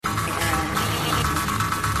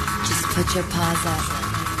Put your paws up,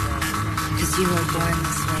 'cause you were born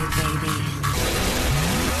this way, baby.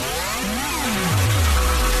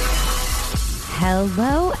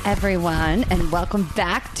 Hello, everyone, and welcome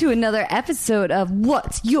back to another episode of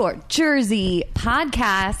What's Your Jersey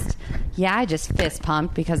podcast. Yeah, I just fist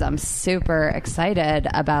pumped because I'm super excited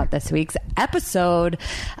about this week's episode.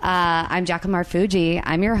 I'm Jacqueline Marfuji.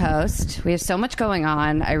 I'm your host. We have so much going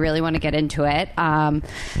on. I really want to get into it.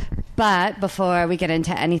 But before we get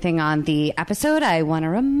into anything on the episode, I want to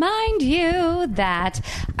remind you that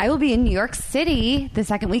I will be in New York City the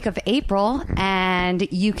second week of April, and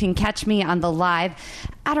you can catch me on the live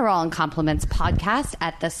Adderall and Compliments podcast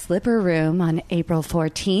at the Slipper Room on April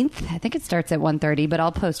 14th. I think it starts at 1:30, but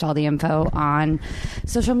I'll post all the info on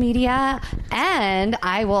social media. And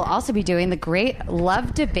I will also be doing the Great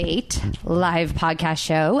Love Debate live podcast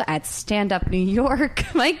show at Stand Up New York.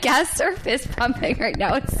 My guests are fist pumping right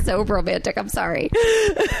now. It's so romantic. I'm sorry.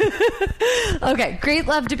 Okay, Great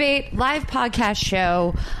Love Debate live podcast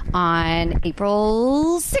show on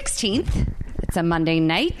April 16th. It's a Monday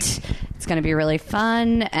night. It's going to be really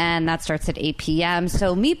fun, and that starts at 8 p.m.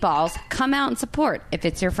 So meatballs, come out and support. If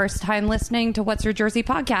it's your first time listening to What's Your Jersey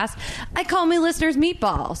podcast, I call my listeners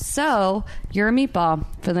meatballs. So you're a meatball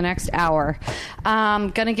for the next hour.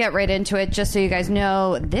 I'm going to get right into it. Just so you guys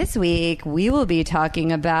know, this week we will be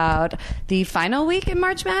talking about the final week in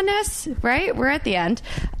March Madness, right? We're at the end.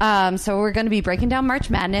 So we're going to be breaking down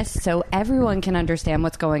March Madness so everyone can understand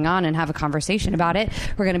what's going on and have a conversation about it.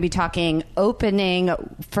 We're going to be talking opening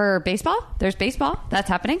for baseball. There's baseball. That's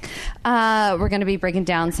happening. We're going to be breaking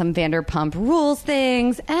down some Vanderpump Rules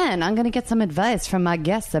things, and I'm going to get some advice from my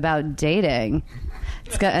guests about dating.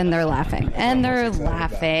 It's good, and they're laughing. And they're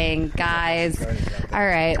laughing, guys. All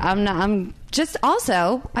right. I'm just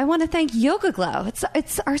also, I want to thank Yoga Glow.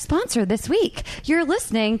 It's our sponsor this week. You're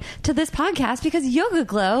listening to this podcast because Yoga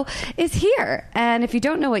Glow is here. And if you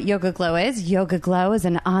don't know what Yoga Glow is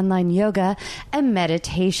an online yoga and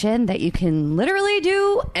meditation that you can literally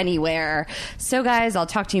do anywhere. So guys, I'll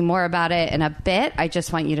talk to you more about it in a bit. I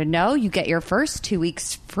just want you to know you get your first 2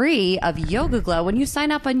 weeks free of Yoga Glow when you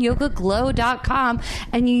sign up on yogaglow.com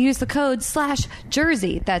and you use the code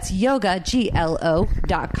 /Jersey. That's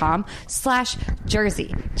yogaglo.com /Jersey,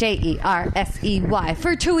 JERSEY,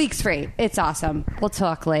 for 2 weeks free. It's awesome. We'll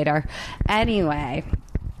talk later. Anyway,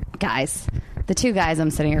 guys, the two guys I'm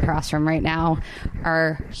sitting across from right now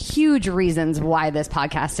are huge reasons why this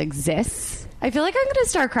podcast exists. I feel like I'm going to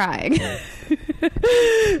start crying.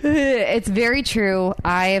 It's very true.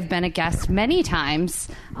 I have been a guest many times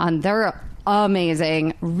on their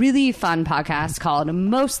amazing, really fun podcast called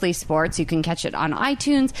Mostly Sports. You can catch it on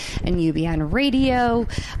iTunes and UBN Radio.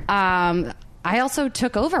 I also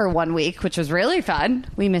took over 1 week, which was really fun.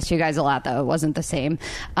 We missed you guys a lot, though. It wasn't the same.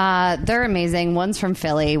 They're amazing. One's from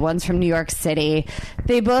Philly. One's from New York City.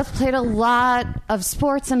 They both played a lot of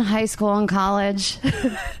sports in high school and college.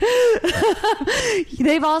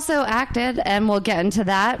 They've also acted, and we'll get into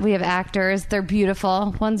that. We have actors. They're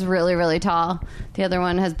beautiful. One's really, really tall. The other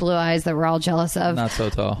one has blue eyes that we're all jealous of. Not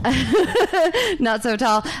so tall. Not so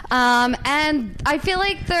tall. And I feel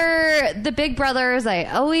like they're the big brothers I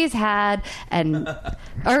always had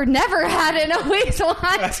or never had and always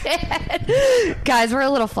wanted. Guys, we're a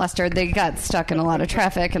little flustered. They got stuck in a lot of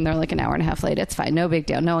traffic and they're like an hour and a half late. It's fine. No big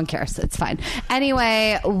deal. No one cares. It's fine.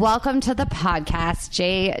 Anyway, welcome to the podcast,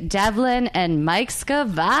 Jay Devlin and Mike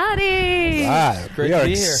Scavati. Wow, we are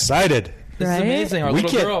excited. This is amazing. Our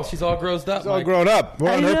little girl, she's all grown up. She's all grown up.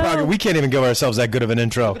 We're on her podcast. We can't even give ourselves that good of an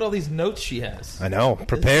intro. Look at all these notes she has. I know.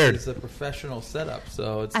 Prepared. This is a professional setup,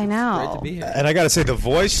 so it's great to be here. And I got to say, the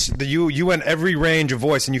voice, you went every range of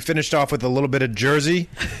voice, and you finished off with a little bit of Jersey.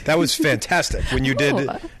 That was fantastic when you did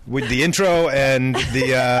with the intro and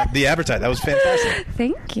the advertisement. That was fantastic.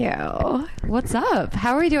 Thank you. What's up?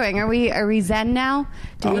 How are we doing? Are we zen now?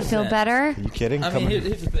 Do we feel better? Are you kidding? I mean,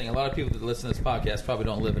 here's the thing. A lot of people that listen to this podcast probably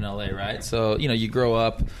don't live in L.A., right? So, you grow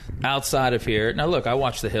up outside of here. Now, look, I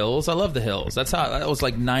watch The Hills. I love The Hills. That was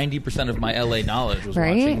like 90% of my L.A. knowledge was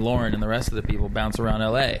watching Lauren and the rest of the people bounce around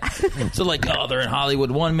L.A. So, they're in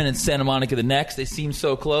Hollywood 1 minute, Santa Monica the next. They seem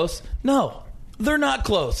so close. No. They're not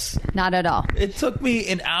close. Not at all. It took me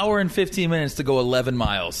an hour and 15 minutes to go 11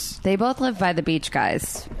 miles. They both live by the beach,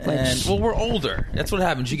 guys. We're older. That's what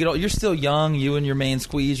happens. You're still young. You and your main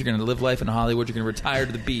squeeze. You're going to live life in Hollywood. You're going to retire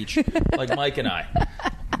to the beach like Mike and I.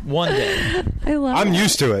 One day. I'm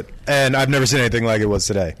used to it, and I've never seen anything like it was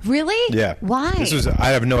today. Really? Yeah. Why? I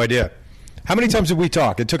have no idea. How many times did we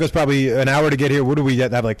talk? It took us probably an hour to get here. What do we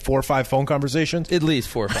have, like 4 or 5 phone conversations? At least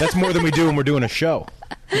 4 or 5. That's more than we do when we're doing a show.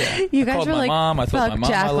 You guys Called were my like, mom. I told fuck my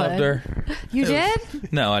mom I loved her. You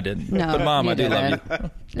did? No, I didn't. No, But mom, you I do love didn't. you.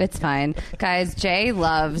 It's fine. Guys, Jay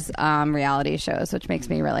loves reality shows, which makes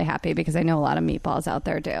me really happy because I know a lot of meatballs out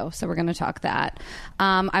there do. So we're going to talk that.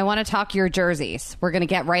 I want to talk your jerseys. We're going to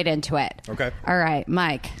get right into it. Okay. All right,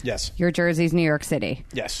 Mike. Yes. Your jersey's New York City.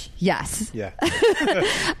 Yes. Yes. Yeah.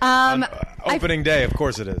 Opening day, of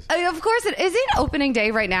course it is. Of course it is. It opening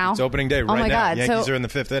day right now? It's opening day right Oh my now. God. Yankees So are in the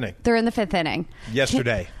 5th inning. they're in the 5th inning.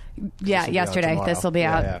 Yesterday. Yeah, This will be out yesterday. tomorrow. This will be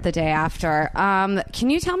Yeah, out yeah. the day after. Can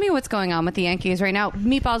you tell me what's going on with the Yankees right now?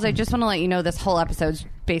 Meatballs, I just want to let you know this whole episode's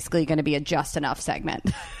basically going to be a just enough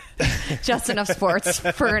segment. Just enough sports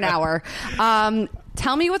for an hour.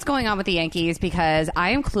 Tell me what's going on with the Yankees because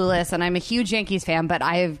I am clueless and I'm a huge Yankees fan, but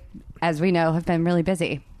I've, as we know, have been really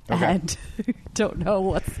busy. Okay. And don't know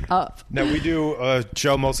what's up. Now, we do a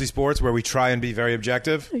show, Mostly Sports, where we try and be very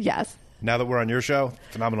objective. Yes. Now that we're on your show,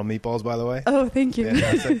 phenomenal meatballs, by the way. Oh, thank you.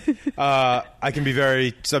 Fantastic. I can be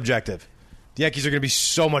very subjective. The Yankees are going to be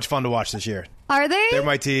so much fun to watch this year. Are they? They're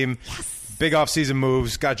my team. Yes. Big offseason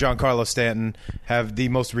moves. Got Giancarlo Stanton. Have the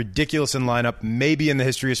most ridiculous in lineup maybe in the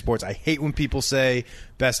history of sports. I hate when people say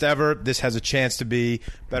best ever. This has a chance to be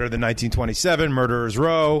better than 1927, Murderers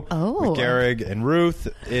Row, with Gehrig and Ruth.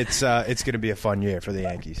 It's going to be a fun year for the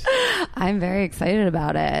Yankees. I'm very excited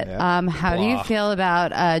about it. Yeah. How do you feel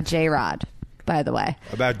about J-Rod, by the way?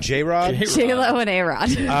 About J-Rod? J-Lo and A-Rod.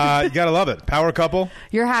 You got to love it. Power couple.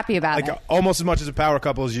 You're happy about Like it. almost as much as a power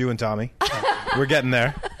couple as you and Tommy. We're getting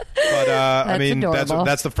there. But I mean, adorable.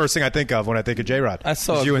 that's the first thing I think of when I think of J-Rod. I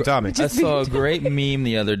saw It's you and Tommy. I saw a great meme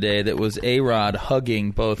the other day that was A-Rod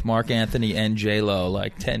hugging both Mark Anthony and J-Lo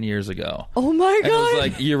like 10 years ago. Oh my And it was God.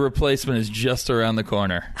 like, your replacement is just around the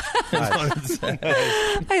corner.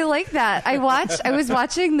 I like that. I was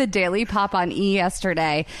watching the Daily Pop on E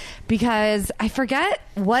yesterday because I forget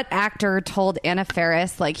what actor told Anna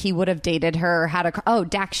Faris like he would have dated her.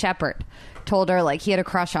 Dak Shepard told her like he had a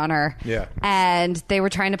crush on her. Yeah. And they were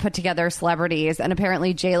trying to put together celebrities, and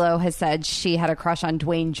apparently J-Lo has said she had a crush on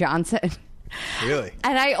Dwayne Johnson. Really?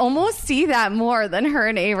 And I almost see that more than her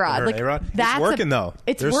and A-Rod. Her and A-Rod? That's It's working, though.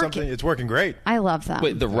 It's There's working. something. It's working great. I love them.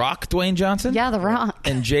 Wait, The Rock, Dwayne Johnson? Yeah, The Rock.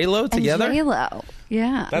 And J-Lo together? And J-Lo.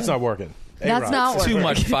 Yeah. That's not working. That's A-Rod's not working. Too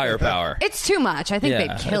much firepower. It's too much. I think Yeah,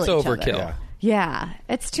 they'd kill it's each overkill. other. Yeah,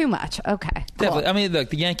 it's too much. Okay, cool. Definitely. I mean, look,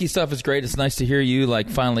 the Yankee stuff is great. It's nice to hear you, like,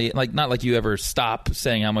 finally, like, not like you ever stop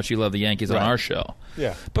saying how much you love the Yankees on Right. our show.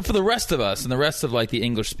 Yeah. But for the rest of us and the rest of, like, the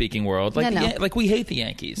English-speaking world, like, No. like we hate the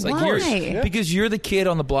Yankees. Like, Why? You're, because you're the kid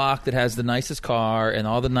on the block that has the nicest car and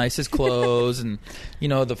all the nicest clothes and, you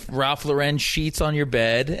know, the Ralph Lauren sheets on your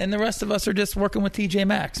bed. And the rest of us are just working with TJ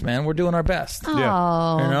Maxx, man. We're doing our best. Oh,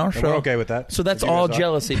 Yeah. You know? And we're okay with that. So that's You guys all are.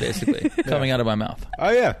 jealousy, basically, coming out of my mouth.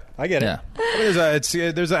 Oh yeah, I get it. Yeah. I mean, I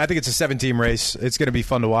think it's a 7-team race. It's going to be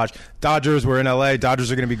fun to watch. Dodgers, we're in LA.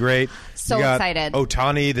 Dodgers are going to be great. So You got excited.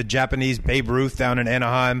 Ohtani, the Japanese Babe Ruth down in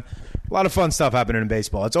Anaheim. A lot of fun stuff happening in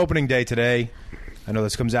baseball. It's opening day today. I know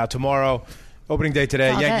this comes out tomorrow. Opening day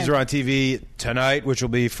today. Oh, Yankees good. are on TV tonight, which will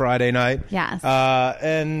be Friday night. Yes.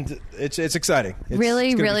 And it's exciting. It's really,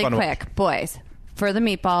 gonna be really fun to watch. quick, boys. For the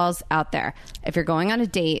meatballs out there, if you're going on a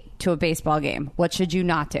date to a baseball game, what should you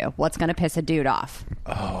not do? What's going to piss a dude off?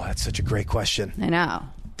 Oh, that's such a great question. I know.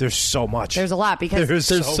 There's so much. There's a lot because There's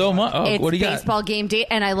so much. Oh, it's what do you got? baseball game date,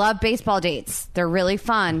 and I love baseball dates. They're really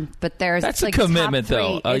fun, but there's That's like a commitment, top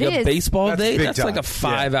though. three. It A is. baseball That's date? big That's like time.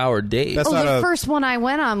 a 5-hour date. That's Oh, not the a- first one I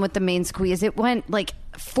went on with the main squeeze, it went like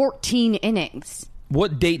 14 innings.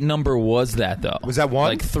 What date number was that, though? Was that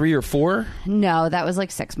one? Like 3 or 4? No, that was like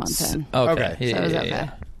 6 months in. Okay. Okay. Yeah, So it was yeah, okay.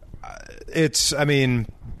 yeah. It's, I mean,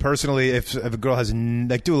 personally, if a girl has,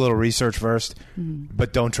 like, do a little research first,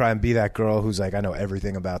 but don't try and be that girl who's like, I know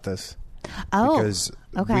everything about this. Oh, Because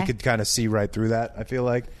okay. we could kind of see right through that, I feel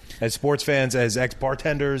like. As sports fans, as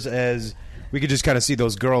ex-bartenders, as we could just kind of see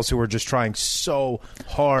those girls who are just trying so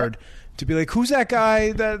hard to be like, who's that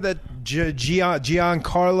guy, that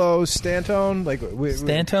Giancarlo Stanton? Like,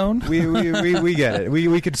 Stantone? We get it.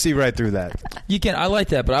 We could see right through that. You can. I like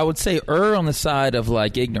that, but I would say err on the side of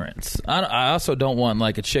like ignorance. I also don't want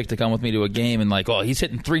like a chick to come with me to a game and like, oh, he's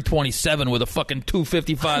hitting 327 with a fucking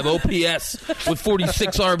 255 OPS with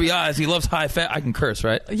 46 RBIs. He loves high fat. I can curse,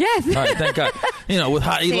 right? Yes. All right, thank God. You know, with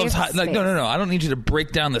high, he Safe loves high. Like, space. no. I don't need you to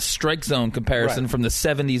break down the strike zone comparison Right. from the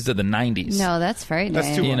 70s to the 90s. No, that's frightening.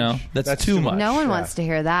 That's too You know, much. that's too much. No one Yeah. wants to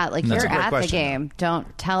hear that. Like, That's you're a great at the question, game.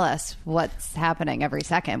 Don't tell us what's happening every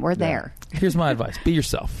second. We're there. Here's my advice: be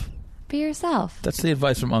yourself. Be yourself. That's the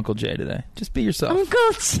advice from Uncle Jay today. Just be yourself.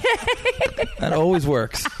 Uncle Jay. That always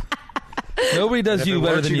works. Nobody does If you it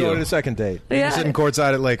better works, than you you. go to the second date. Yeah. You're sitting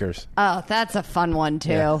courtside at Lakers. Oh, that's a fun one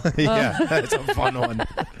too. Yeah, that's a fun one.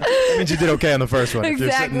 That means you did okay on the first one. If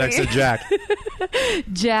you're sitting next to Jack.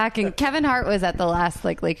 Jack and Kevin Hart was at the last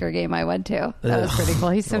Laker game I went to. That was pretty cool.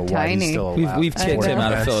 He's so I don't know why he's tiny. still We've allowed. kicked him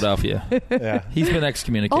out of Yes. Philadelphia. Yeah. He's been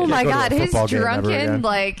excommunicated. Oh my go to a God, his football game ever drunken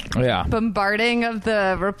again. Yeah. bombarding of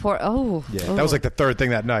the report. Oh, Yeah, oh. that was like the third thing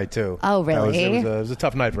that night too. Oh, really? It was a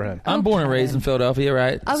tough night for him. I'm born and raised in Philadelphia,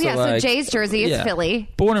 right? Oh yeah, so Jay's jersey is yeah. Philly.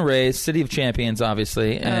 Born and raised, city of champions,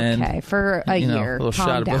 obviously. And, Okay, for a you know, year. a little Calm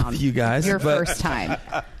shot down. above you guys. Your but- first time.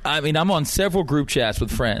 I mean, I'm on several group chats with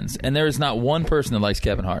friends, and there is not one person that likes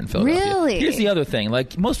Kevin Hart in Philadelphia. Really? Here's the other thing.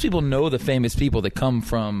 Like, most people know the famous people that come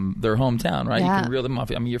from their hometown, right? Yeah. You can reel them off.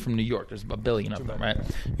 I mean, you're from New York. There's a billion of them, right?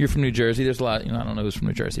 You're from New Jersey. There's a lot. You know, I don't know who's from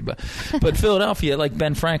New Jersey, but Philadelphia, like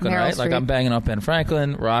Ben Franklin, Meryl right? Like, Streep. I'm banging up Ben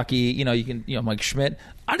Franklin, Rocky. You know, Mike Schmidt.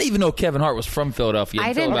 I didn't even know Kevin Hart was from Philadelphia. I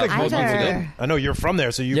until didn't about 4 months either. ago. I know you're from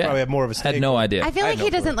there, so you Yeah. probably have more of a stake. Had no idea. I feel I like had he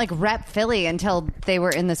no doesn't clue. rep Philly until they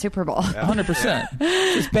were in the Super Bowl. 100%.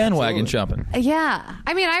 Just bandwagon jumping. Yeah.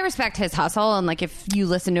 I mean, I respect his hustle. And like, if you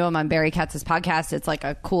listen to him on Barry Katz's podcast, it's like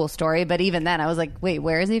a cool story. But even then, I was like, wait,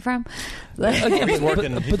 where is he from? Again, He's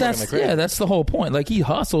working- but he's that's working like crazy. that's the whole point. Like, he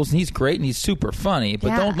hustles and he's great and he's super funny, but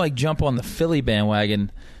Yeah. don't like jump on the Philly bandwagon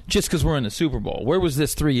just because we're in the Super Bowl. Where was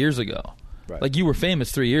this 3 years ago? Right. Like, you were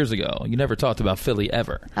famous 3 years ago. You never talked about Philly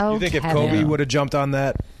ever. Oh, You think if Kevin. Kobe would have jumped on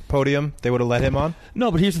that podium, they would have let him on?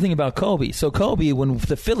 No, but here's the thing about Kobe. So Kobe, when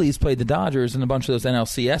the Phillies played the Dodgers and a bunch of those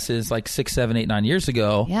NLCSs like 6, 7, 8, 9 years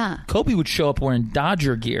ago, Yeah. Kobe would show up wearing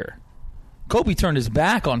Dodger gear. Kobe turned his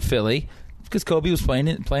back on Philly because Kobe was playing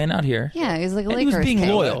out here. Yeah, he's like a And he was Lakers being kid.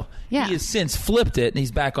 loyal. Yeah. He has since flipped it, and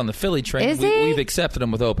he's back on the Philly train. Is he? We've accepted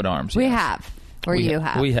him with open arms. We yes. have. Or you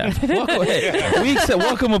have. We have. Welcome,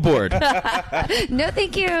 welcome aboard. No,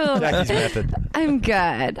 thank you. Jackie's method. I'm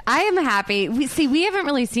good. I am happy. We haven't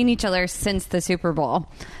really seen each other since the Super Bowl.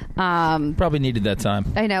 Probably needed that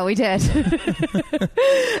time. I know we did.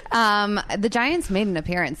 The Giants made an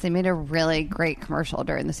appearance. They made a really great commercial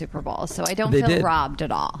during the Super Bowl, so I don't They feel did. robbed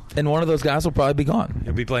at all. And one of those guys will probably be gone.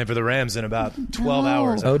 He'll be playing for the Rams in about 12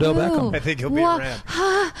 hours. Odell Beckham. I think he'll be a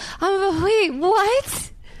Ram. Wait,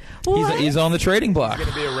 what? What? He's on the trading block. He's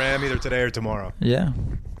going to be a Ram either today or tomorrow. Yeah.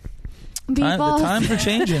 Meatballs. The times are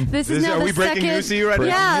changing. This is now Are the we breaking second, news to you right now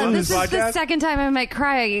Yeah, on this this is the podcast? second time I might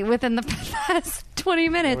cry within the past 20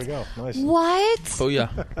 minutes. There we go. Nice. What? Oh, yeah.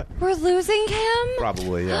 We're losing him?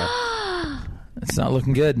 Probably, yeah. It's not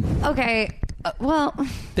looking good. Okay. Well,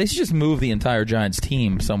 They should just move the entire Giants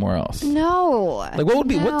team somewhere else. no. Like, what would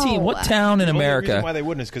be what team, what town in The only America? reason why they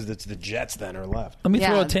wouldn't is because it's the Jets then are left. Let me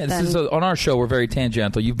Yeah, throw this is on our show. We're very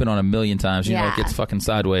tangential. You've been on a million times. You know Yeah. it gets fucking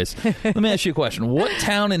sideways. Let me ask you a question. What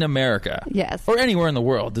town in America, Yes. or anywhere in the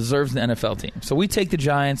world, deserves an NFL team? So we take the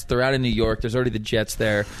Giants. They're out in New York. There's already the Jets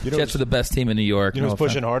there. You know Jets who's- are the best team in New York. You know who's No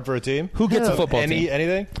pushing offense. hard for a team? Who gets a Who? football team?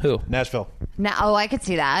 Anything? Who? Nashville. I could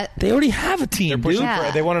see that. They already have a team, They're dude. pushing Yeah.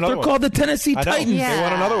 for, they want another They're one. called the Tennessee I know. Titans. Yeah. They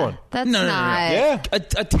want another one. That's No. not. Yeah.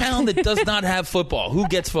 A town that does not have football. Who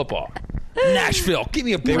gets football? Nashville. Give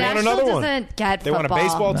me a They break. want Nashville another one. doesn't get They want a football.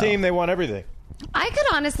 baseball No. team. They want everything. I could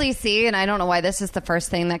honestly see, and I don't know why this is the first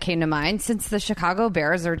thing that came to mind, since the Chicago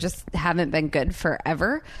Bears haven't been good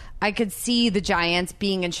forever. I could see the Giants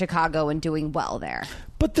being in Chicago and doing well there.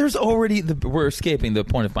 But there's already we're escaping the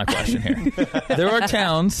point of my question here. There are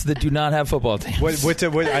towns that do not have football teams. What,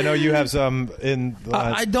 I know you have some in the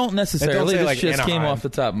last, I don't necessarily. say, This like, just came Anaheim. off the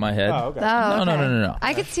top of my head. Oh, okay. Oh, No, okay. no.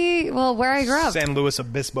 I could see, where I grew up. San Luis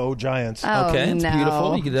Obispo Giants. Oh, Okay, it's no.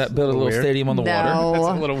 beautiful. You could build a little Weird. stadium on the water. No. That's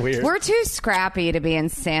a little weird. We're too scrappy to be in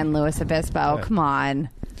San Luis Obispo. Come on.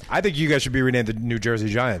 I think you guys should be renamed the New Jersey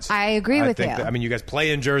Giants. I agree with think you. that- I mean, you guys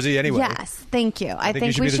play in Jersey anyway. Yes, thank you. I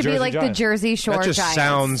think you we should be like the Giants. Jersey Shore That just Giants.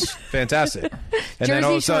 sounds fantastic. And then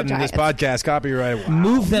all of a Jersey Shore sudden, this Giants. podcast copyright. Wow.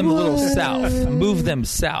 Move them a little south. Move them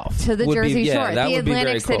south To the would Jersey be, yeah, Shore, that the would be very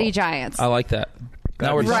Atlantic City cool. Giants. I like that.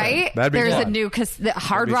 Now we're That'd be talking. Right? That'd be There's fun. a new the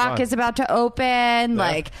Hard be Rock fun. is about to open.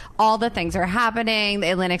 Like all the things are happening. The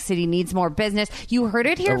Atlantic City needs more business. You heard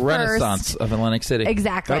it A here renaissance first. of Atlantic City.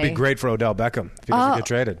 Exactly. That'd be great for Odell Beckham if he doesn't Oh. get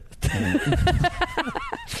traded.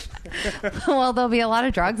 Well, there'll be a lot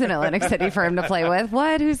of drugs in Atlantic City for him to play with.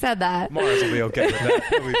 What? Who said that? Mars will be okay with that.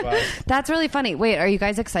 He'll be fine. That's really funny. Wait, are you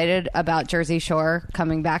guys excited about Jersey Shore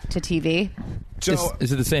coming back to TV? So,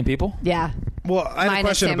 Is it the same people? Yeah. well, I have a Minus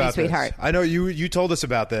question Sammy about Sweetheart. this. I know you told us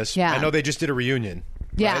about this. Yeah. I know they just did a reunion.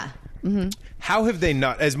 Yeah. right? How have they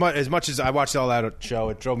not? As much as I watched all that show,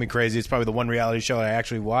 it drove me crazy. It's probably the one reality show that I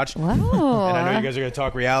actually watched. Whoa. And I know you guys are going to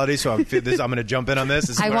talk reality, so I'm going to jump in on this.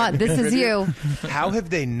 This is you. How have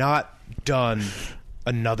they not done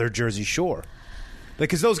another Jersey Shore?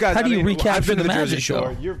 because those guys. How do you I've recapture been to the Jersey magic,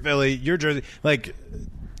 Shore. though? You're Philly. You're Jersey. Like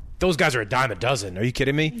those guys are a dime a dozen. Are you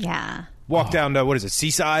kidding me? Yeah. Walk down to, what is it,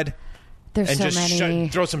 Seaside? There's And so just many.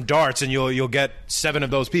 throw some darts, and you'll get 7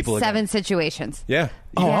 of those people. 7 again. situations. Yeah.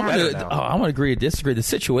 Oh, Yeah. I'm gonna agree to disagree. The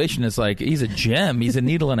situation is like he's a gem. He's a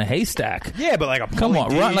needle in a haystack. Yeah, but like a Come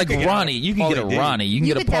Pauly on, D, like you can Ronnie. You can get a Pauly D. Ronnie. You can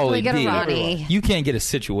You get a could definitely Pauly get a D. Ronnie. You can't get a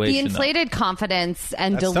situation. The inflated confidence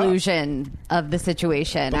and That's tough. delusion of the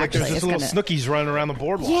situation But like, actually there's just is little going to... snookies running around the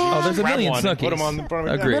boardwalk. Yeah. Oh, there's a Grab million one and snookies. Put them on the front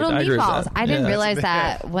of Agreed. Little I agree with meatballs. that. I didn't Yeah. realize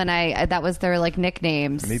that when that was their like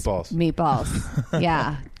nicknames. Meatballs. Meatballs.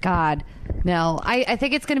 Yeah. God. No. I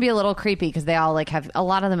think it's going to be a little creepy because they all like have a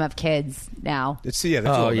lot of them have kids now. It's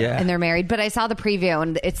Oh, yeah. And they're married, but I saw the preview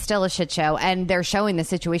and it's still a shit show. And they're showing the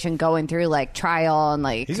situation going through like trial and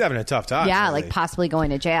like He's having a tough time. yeah, really. like possibly going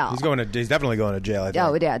to jail. He's definitely going to jail. I think.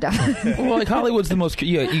 Oh yeah, definitely. Well, like Hollywood's the most.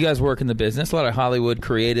 You guys work in the business. A lot of Hollywood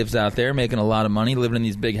creatives out there making a lot of money, living in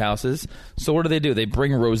these big houses. So what do? They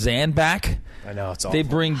bring Roseanne back. I know it's awful. They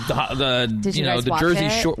bring the Did you guys the watch Jersey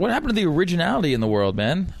it? Shore. What happened to the originality in the world,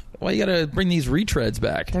 man? Why you got to bring these retreads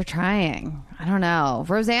back? They're trying. I don't know.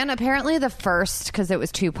 Roseanne, apparently the first, because it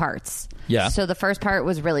was 2 parts. Yeah. So the first part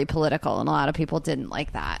was really political, and a lot of people didn't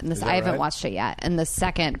like that. And that I haven't right? watched it yet. And the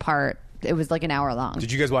second part, it was like an hour long.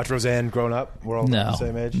 Did you guys watch Roseanne growing up? We're all No. the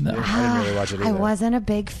same age. No. Yeah, I didn't really watch it either. I wasn't a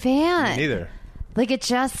big fan. Me neither. Like it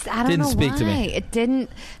just, I don't Didn't know speak why. to me. It didn't.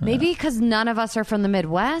 Maybe because none of us are from the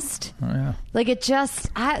Midwest. Oh, yeah. Like it just,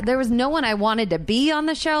 there was no one I wanted to be on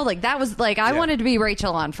the show. Like that was like I Yeah. wanted to be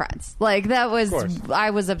Rachel on Friends. Like that was course. I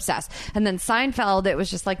was obsessed. And then Seinfeld, it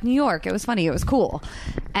was just like New York. It was funny. It was cool.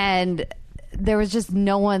 And there was just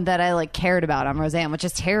no one that I like cared about on Roseanne, which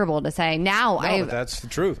is terrible to say. Now No, but that's the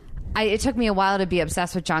truth. it took me a while to be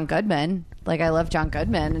obsessed with John Goodman. Like I love John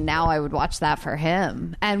Goodman, and now I would watch that for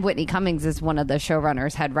him. And Whitney Cummings is one of the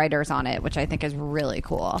showrunners, head writers on it, which I think is really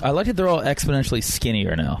cool. I like that they're all exponentially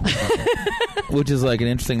skinnier now, which is like an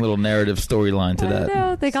interesting little narrative storyline to that. I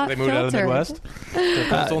know, they got They moved out of the filtered. Midwest. They're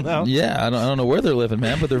coastal now. Yeah, I don't know where they're living,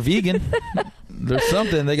 man, but they're vegan. There's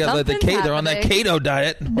something they got. Like Something's they're on that happening. keto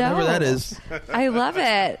diet, whatever No. that is. I love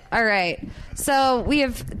it. All right. So we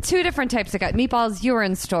have 2 different types of guys. Meatballs, you were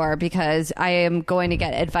in store because I am going to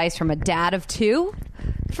get advice from a dad of 2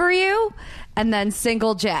 for you, and then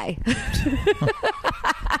single J.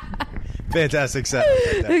 Fantastic setup.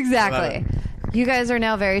 right there. Exactly. You guys are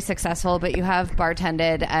now very successful, but you have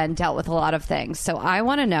bartended and dealt with a lot of things. So I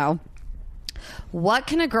want to know, what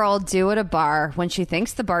can a girl do at a bar when she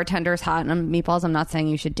thinks the bartender's hot? And Meatballs, I'm not saying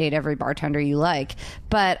you should date every bartender you like,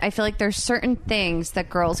 but I feel like there's certain things that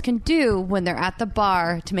girls can do when they're at the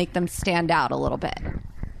bar to make them stand out a little bit.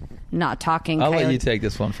 Not talking. I'll let Coyote. you take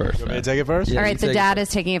this one first. Want me man. to take it first? Yeah. All you right, the take it dad first.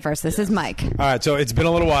 is taking it first. This is Mike. All right, so it's been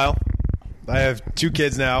a little while. I have 2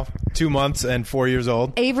 kids now, 2 months and 4 years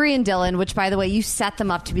old. Avery and Dylan, which, by the way, you set them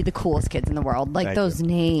up to be the coolest kids in the world. Like Thank those you.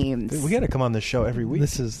 names. We got to come on this show every week.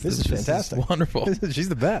 This is fantastic. wonderful. She's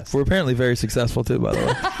the best. We're apparently very successful too, by the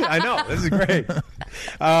way. I know. This is great.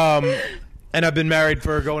 And I've been married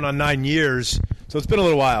for going on 9 years, so it's been a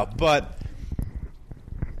little while. But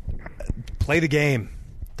play the game.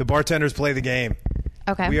 The bartenders play the game.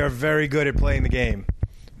 Okay. We are very good at playing the game.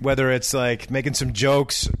 Whether it's like making some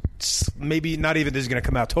jokes, maybe not even this is going to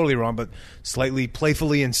come out totally wrong, but slightly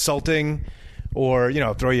playfully insulting, or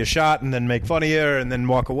throw you a shot and then make fun of you and then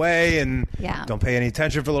walk away and don't pay any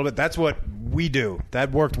attention for a little bit. That's what we do.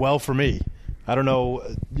 That worked well for me. I don't know,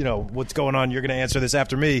 what's going on. You're going to answer this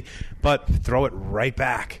after me, but throw it right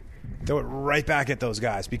back. Throw it right back at those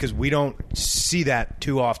guys because we don't see that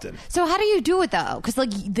too often. So how do you do it though? Because like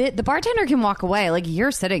the bartender can walk away, like you're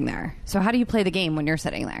sitting there. So how do you play the game when you're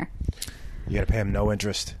sitting there? You got to pay them no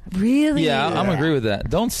interest. Really? Yeah, I'm agree with that.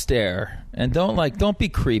 Don't stare and don't be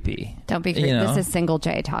creepy. Don't be creepy. This is single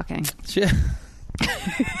Jay talking.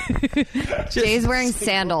 Jay's wearing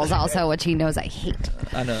sandals also, which he knows I hate.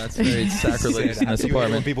 I know that's very sacrilege in this When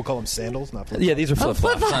apartment. people call them sandals, not flip-flops. Yeah, these are flip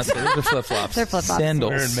flops. flip-flops. These are flip flops. They're flip-flops. Sandals.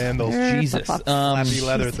 Wearing mandals. Jesus. Flip-flops. Flappy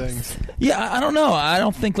leather things. Yeah, I don't know. I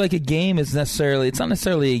don't think like a game is necessarily. It's not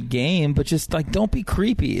necessarily a game, but just like don't be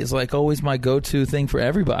creepy is like always my go-to thing for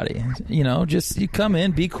everybody. Just you come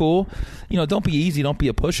in, be cool. Don't be easy. Don't be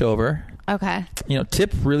a pushover. Okay.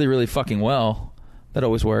 Tip really, really fucking well. That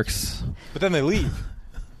always works. But then they leave.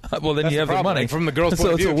 Well, then That's you have the problem. money Like, from the girl's so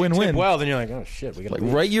point of it's view. a If you tip win-win. well, then you're like, oh shit, we got Like to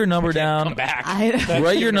write your number down. come back. I,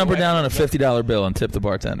 Write your number down on a $50 bill and tip the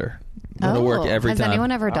bartender. Go to work every has time. Has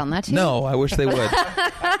anyone ever done that to you? No, I wish they would.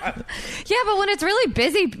 Yeah, but when it's really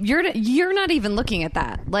busy, you're not even looking at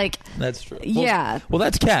that. Like, that's true. Yeah. Well,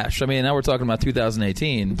 that's cash. I mean, now we're talking about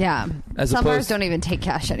 2018. Yeah. Some bars don't even take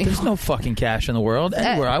cash anymore. There's no fucking cash in the world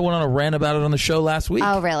anywhere. I went on a rant about it on the show last week.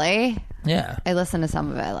 Oh, really? Yeah. I listened to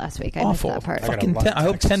some of it last week. I Awful. missed that part. Fucking I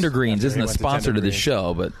hope Tender Greens isn't a sponsor to this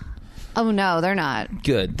show, but oh no, they're not.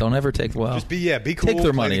 Good. Don't ever take just be cool. Take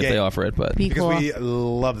their money if they offer it, but be cool. Because we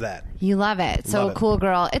love that. You love it. So cool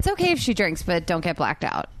girl. It's okay if she drinks, but don't get blacked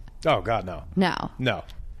out. Oh God, no. No.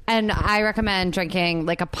 And I recommend drinking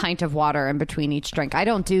like a pint of water in between each drink. I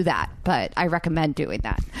don't do that, but I recommend doing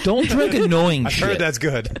that. Don't drink annoying shit. I've heard that's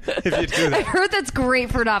good if you do that. I heard that's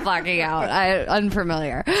great for not blacking out.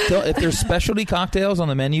 Unfamiliar. If there's specialty cocktails on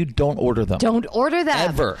the menu, don't order them. Don't order them.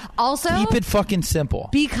 Ever. Also, keep it fucking simple.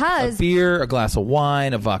 Because a beer, a glass of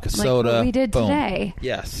wine, a vodka soda. Like what we did boom. today.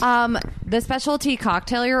 Yes. The specialty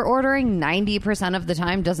cocktail you're ordering 90% of the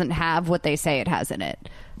time doesn't have what they say it has in it.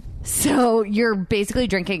 So you're basically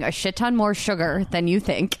drinking a shit ton more sugar than you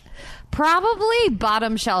think. Probably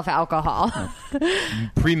bottom shelf alcohol.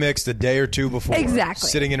 Pre-mixed a day or two before. Exactly.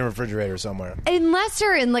 Sitting in a refrigerator somewhere. Unless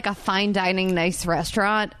you're in like a fine dining nice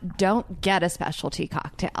restaurant, don't get a specialty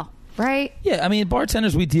cocktail. Right? Yeah, I mean,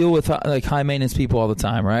 bartenders, we deal with like high maintenance people all the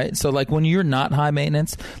time, right? So like when you're not high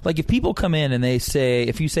maintenance, like if people come in and they say,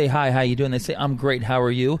 if you say, hi, how you doing? They say, I'm great, how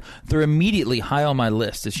are you? They're immediately high on my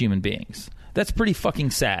list as human beings. That's pretty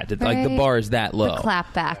fucking sad. That, right. Like the bar is that low. The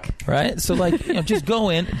clap back. Right? So like, just go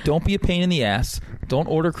in. Don't be a pain in the ass. Don't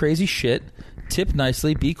order crazy shit. Tip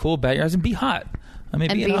nicely. Be cool about your eyes and be hot. I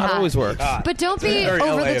mean, being hot always works. But don't be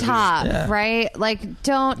over the top, right? Like,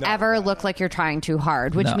 don't ever look like you're trying too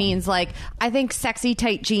hard, which means like, I think sexy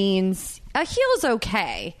tight jeans, a heel's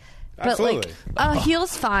okay. But absolutely. Like,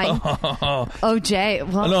 heel's fine. Oh, Jay.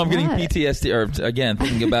 Well, no, I'm getting PTSD. Or again,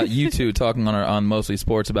 thinking about you two talking on Mostly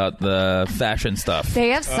Sports about the fashion stuff. They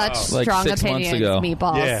have such strong opinions,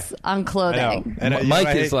 Meatballs, on clothing. And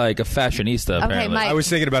Mike is like a fashionista. Apparently. Okay, Mike. I was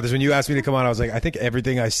thinking about this when you asked me to come on. I was like, I think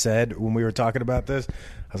everything I said when we were talking about this,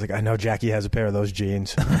 I was like, I know Jackie has a pair of those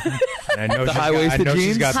jeans. And I know the high-waisted jeans.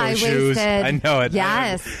 She's got those shoes. I know it.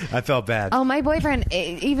 Yes. I felt bad. Oh, my boyfriend,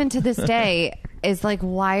 even to this day, is like,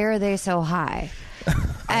 why are they so high?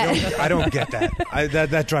 I don't get that.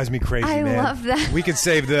 That drives me crazy, man. I love that. We could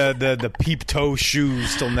save the peep toe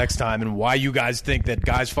shoes till next time, and why you guys think that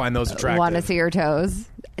guys find those attractive. Want to see your toes?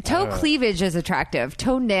 Toe cleavage is attractive.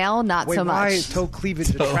 Toenail, not so much. Why is toe cleavage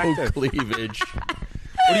attractive? Toe cleavage.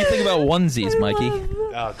 What do you think about onesies, Mikey?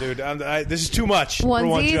 Oh, dude, this is too much for one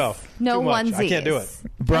Onesies? show. No Too much. onesies. I can't do it.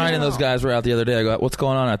 Brian and those guys were out the other day. I go, what's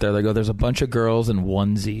going on out there? They go, there's a bunch of girls in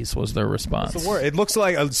onesies, was their response. It's the word. It looks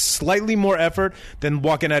like a slightly more effort than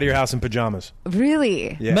walking out of your house in pajamas.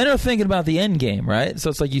 Really? Yeah. Men are thinking about the end game, right? So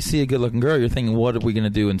it's like you see a good-looking girl, you're thinking, what are we going to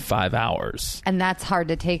do in 5 hours? And that's hard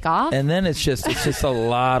to take off? And then it's just a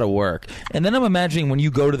lot of work. And then I'm imagining when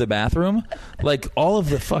you go to the bathroom, like all of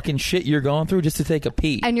the fucking shit you're going through just to take a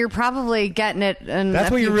pee. And you're probably getting it in That's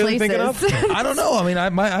a what few you're really places. thinking of? I don't know. I mean,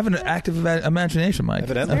 I have an active imagination, Mike.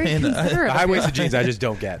 Evidently. I mean, considerate. The high-waisted jeans, I just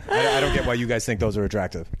don't get. I don't get why you guys think those are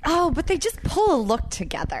attractive. Oh, but they just pull a look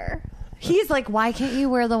together. He's like, why can't you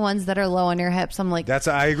wear the ones that are low on your hips? I'm like,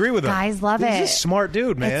 I agree with him. Guys love it. He's a smart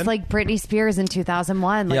dude, man. It's like Britney Spears in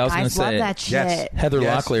 2001. Like, Yeah, I was guys gonna love say, that shit. yes. Heather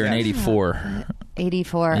Yes, Locklear in yes. 84.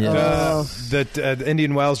 84. Yeah. Oh. The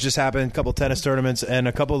Indian Wells just happened, a couple tennis tournaments, and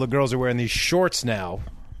a couple of the girls are wearing these shorts now.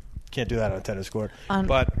 Can't do that on a tennis court.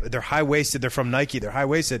 But they're high-waisted. They're from Nike. They're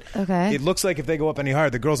high-waisted. Okay. It looks like if they go up any higher,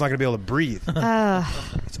 the girl's not going to be able to breathe.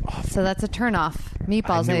 It's awful. So that's a turnoff.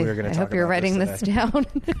 Meatballs, I knew we were gonna I talk hope you're about writing this this down.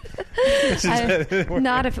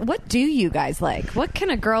 What do you guys like? What can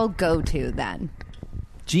a girl go to then?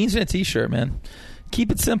 Jeans and a t-shirt, man. Keep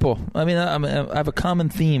it simple. I mean, I have a common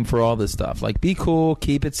theme for all this stuff. Like, be cool,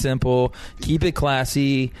 keep it simple, keep it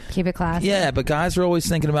classy. Keep it classy. Yeah, but guys are always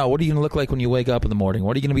thinking about what are you going to look like when you wake up in the morning?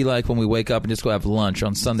 What are you going to be like when we wake up and just go have lunch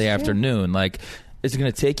on Sunday afternoon? Like, is it going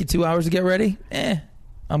to take you 2 hours to get ready?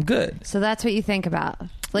 I'm good. So that's what you think about.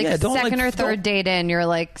 Like, Yeah, don't, second like, or third don't- date in, you're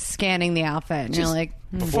like scanning the outfit, and you're like,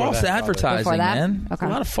 False that, advertising, Before that? man. Okay. A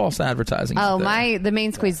lot of false advertising. oh, out there. the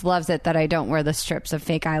main squeeze loves it that I don't wear the strips of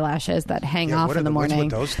fake eyelashes that hang off what in the morning.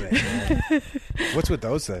 What's with those things? man? What's with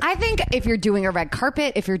those things? I think if you're doing a red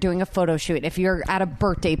carpet, if you're doing a photo shoot, if you're at a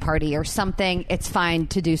birthday party or something, it's fine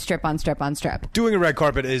to do strip on strip on strip. Doing a red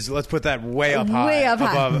carpet is, let's put that way up high. Way up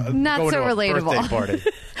high. Above Not going so to a relatable. birthday party.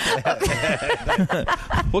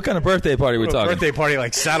 What kind of birthday party are we talking? Birthday party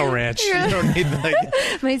like Saddle Ranch. You don't need like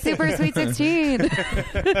My super sweet 16.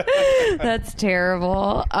 That's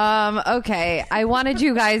terrible. Okay, I wanted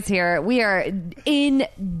you guys here. We are in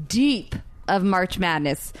deep of March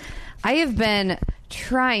Madness. I have been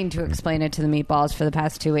trying to explain it to the meatballs for the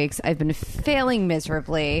past 2 weeks. I've been failing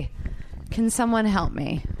miserably. Can someone help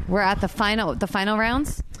me? We're at the final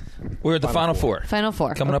rounds. We're at the Final Four. Final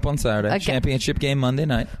Four. Coming up on Saturday. Okay. Championship game Monday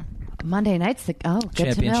night. Monday night's the good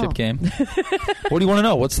Championship to know. game. What do you want to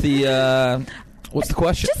know? What's the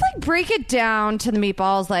question? Just like break it down to the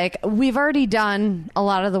meatballs. Like, we've already done a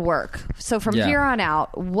lot of the work. So from here on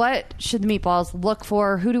out, what should the meatballs look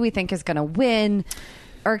for? Who do we think is going to win?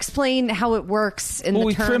 Or explain how it works in the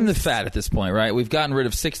we terms. trimmed the fat at this point, right? We've gotten rid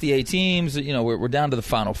of 68 teams. You know, we're down to the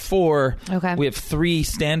Final Four. Okay. We have 3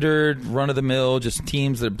 standard, run-of-the-mill, just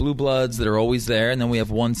teams that are blue bloods that are always there, and then we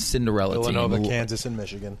have 1 Cinderella Villanova, team. Kansas, and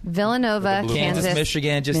Michigan. Villanova, Kansas,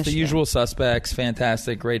 Michigan, just the Michigan. usual suspects.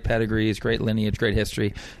 Fantastic, great pedigrees, great lineage, great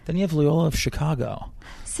history. Then you have Loyola of Chicago.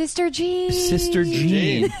 Sister Jean. Sister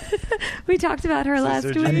Jean. We talked about her last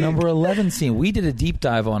Sister week. A number 11 scene. We did a deep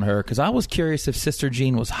dive on her because I was curious if Sister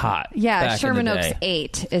Jean was hot. Yeah, back Sherman in the Oaks day.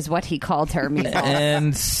 8 is what he called her. Meatballs.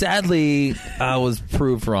 And sadly, I was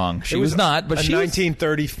proved wrong. She was not, but a she was.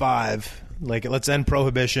 1935. Like, let's end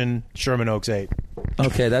Prohibition. Sherman Oaks 8.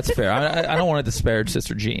 Okay, that's fair. I don't want to disparage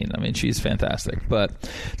Sister Jean. I mean, she's fantastic. But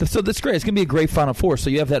so that's great. It's going to be a great Final Four. So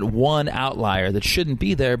you have that one outlier that shouldn't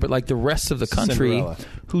be there, but like the rest of the country Cinderella.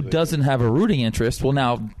 who doesn't have a rooting interest will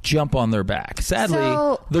now jump on their back. Sadly,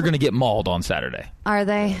 So- they're going to get mauled on Saturday. Are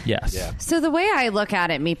they? Yes. Yeah. So the way I look at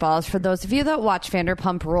it, Meatballs, for those of you that watch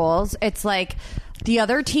Vanderpump Rules, it's like the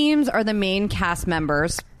other teams are the main cast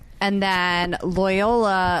members. And then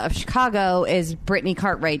Loyola of Chicago is Brittany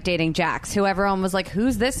Cartwright dating Jax, who everyone was like,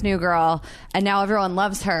 who's this new girl? And now everyone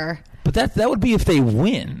loves her. But that would be if they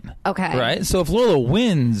win. Okay. Right? So if Loyola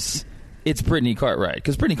wins, it's Brittany Cartwright.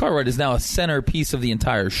 Because Brittany Cartwright is now a centerpiece of the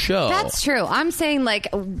entire show. That's true. I'm saying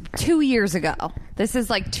like 2 years ago. This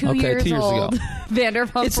is like 2 years 2 years old. ago.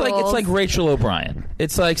 Vanderpump It's Rules. like Rachel O'Brien.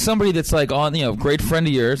 It's like somebody that's like on, great friend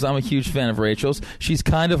of yours. I'm a huge fan of Rachel's. She's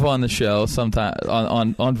kind of on the show sometime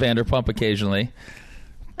on Vanderpump occasionally,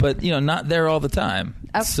 but not there all the time.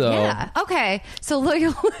 Oh, So yeah. Okay. So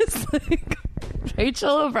Loyola is like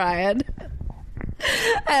Rachel O'Brien.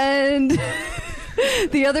 And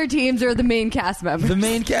the other teams are the main cast members. the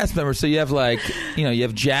main cast members. So you have you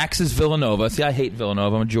have Jax as Villanova. See, I hate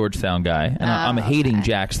Villanova. I'm a Georgetown guy, and I'm hating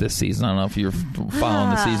Jax this season. I don't know if you're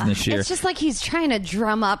following the season this year. It's just like he's trying to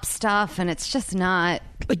drum up stuff, and it's just not.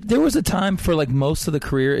 Like there was a time for like most of his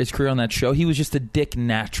career on that show, he was just a dick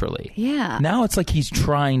naturally. Yeah. Now it's like he's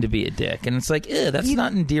trying to be a dick, and it's like, that's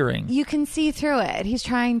not endearing. You can see through it. He's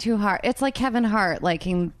trying too hard. It's like Kevin Hart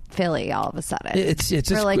liking Philly all of a sudden. It's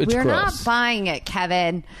just We're like, it's we're gross. not buying it,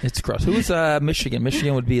 Kevin. It's gross. Who's Michigan?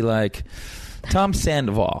 Michigan would be like Tom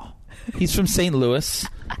Sandoval. He's from St. Louis.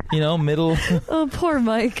 Middle. Oh, poor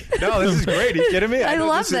Mike. No, this is great. Are you kidding me? I know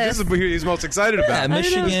love this is what he's most excited Yeah, about.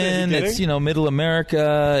 Michigan. It's Middle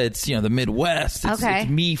America. It's the Midwest. It's, Okay.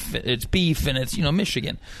 It's beef. It's beef, and it's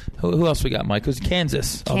Michigan. Who else we got, Mike? Who's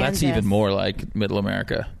Kansas? Oh, that's Kansas. even more like Middle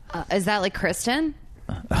America. Is that like Kristen?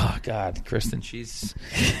 Oh God, Kristen. She's.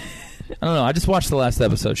 I don't know. I just watched the last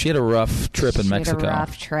episode. She had a rough trip in Mexico. She had a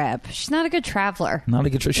rough trip. She's not a good traveler. Not a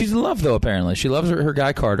good trip. She's in love though. Apparently, she loves her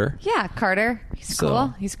guy Carter. Yeah, Carter. He's So, cool.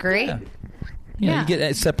 He's great. Yeah. Yeah. You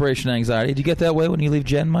get separation anxiety. Do you get that way when you leave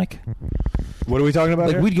Jen, Mike? What are we talking about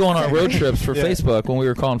Like here? we'd go on our road trips for Yeah. Facebook when we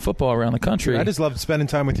were calling football around the country. I just loved spending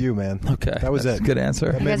time with you, man. Okay, That was that's it. a good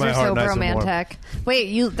answer. That You made guys my are heart so nice and warm. romantic.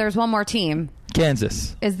 Wait, there's one more team.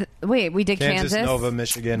 Kansas, Wait, we did Kansas, Kansas. Nova,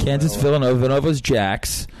 Michigan. Kansas, Villanova. Villanova. Villanova's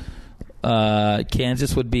Jax.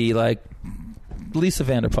 Kansas would be like Lisa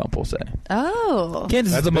Vanderpump, we'll say. Oh.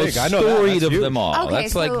 Kansas That's is the big. most I know that. storied That's of huge. them all. Okay,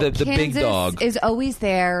 That's like so the big Kansas dog. is always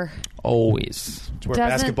there. Always It's where Doesn't-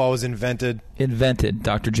 basketball was invented. invented.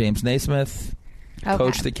 Dr. James Naismith Okay.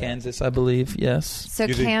 coached at Kansas, I believe. Yes. So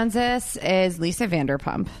You think- Kansas is Lisa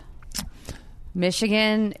Vanderpump.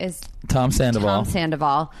 Michigan is Tom Sandoval. Tom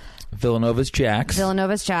Sandoval. Villanova's Jax.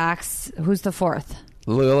 Villanova's Jax. Who's the fourth?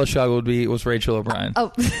 Loyola Chicago was Rachel O'Brien.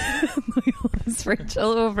 Oh, it's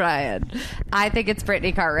Rachel O'Brien. I think it's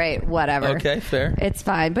Brittany Cartwright. Whatever. Okay, fair. It's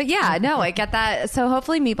fine. But yeah, no, I get that. So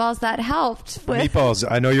hopefully Meatballs that helped. With, Meatballs,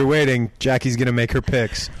 I know you're waiting. Jackie's going to make her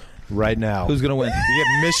picks right now. Who's going to win? You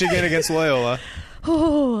get Michigan against Loyola.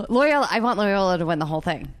 Oh, Loyola. I want Loyola to win the whole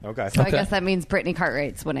thing. Okay. So I Okay. guess that means Brittany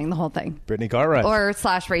Cartwright's winning the whole thing. Brittany Cartwright. Or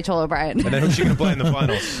 / Rachel O'Brien. And then who's she going to play in the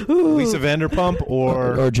finals? Lisa Vanderpump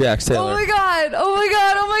or... Or Jax Taylor. Oh my god! Oh my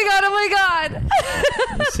god! Oh my god! Oh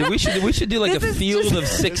my god! Dude, we should do like This a is field just- of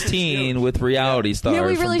 16 with reality stars. Yeah,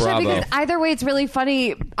 we really from should Bravo. because either way, it's really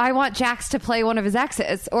funny. I want Jax to play one of his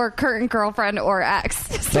exes, or current girlfriend, or ex.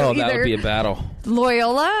 So Oh, that either would be a battle.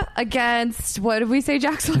 Loyola against what did we say,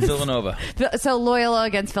 Jax was? Villanova. So Loyola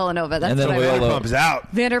against Villanova. That's And then what Loyola- I want. Pump's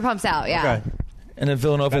out. Vanderpump's out. Yeah. Okay. And then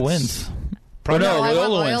Villanova That's- wins. Probably no, I want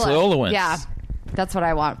Loyola wins. Loyola wins. Yeah, that's what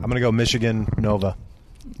I want. I'm gonna go Michigan Nova.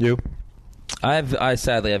 You? I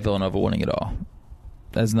sadly have Villanova winning it all.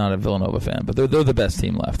 As not a Villanova fan, but they're the best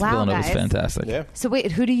team left. Wow, Villanova's guys. fantastic. Yeah. So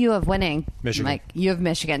wait, who do you have winning? Michigan. Mike, you have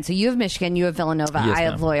Michigan. So you have Michigan. You have Villanova. Yes, I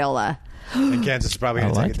have ma'am. Loyola. And Kansas is probably I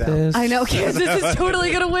gonna like take it down. this. I know Kansas is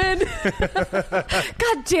totally going to win.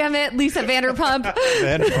 God damn it, Lisa Vanderpump.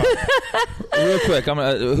 Vanderpump. Real quick,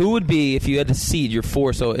 who would be if you had to seed your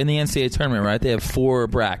four? So in the NCAA tournament, right? They have 4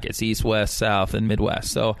 brackets: East, West, South, and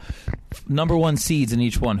Midwest. So number 1 seeds in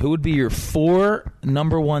each one. Who would be your 4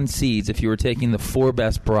 number 1 seeds if you were taking the 4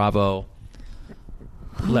 best Bravo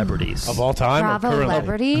celebrities Of all time, or Bravo currently?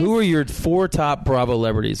 celebrities. Who are your 4 top Bravo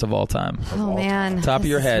celebrities of all time? Oh man, Top of this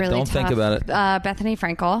your is head. really Don't think tough. about it. Bethany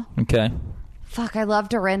Frankel. Okay. Fuck, I love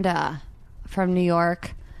Dorinda from New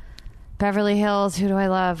York. Beverly Hills. Who do I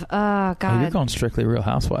love? Oh Oh, God, you're going strictly Real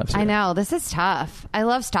Housewives. I here. know this is tough. I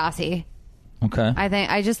love Stassi. Okay.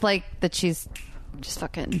 I just like that she's just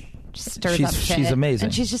fucking just stirs She's- up shit. she's amazing.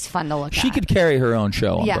 and she's just fun to look at. She could carry her own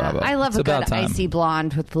show on Yeah, Bravo. I love it's a about good time. icy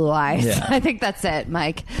blonde with blue eyes. Yeah. I think that's it,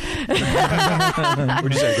 Mike.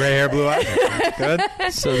 Would you say gray hair, blue eyes? Good.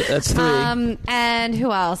 So that's 3. And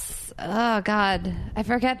who else? Oh God, I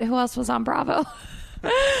forget who else was on Bravo.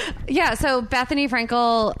 Yeah, so Bethany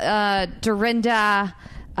Frankel, Dorinda,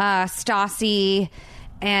 Stassi,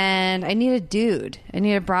 and I need a dude. I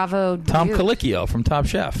need a Bravo dude. Tom Colicchio from Top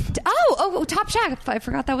Chef. Oh, Top Chef. I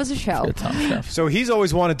forgot that was a show. Good Top Chef. So he's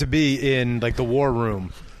always wanted to be in like the war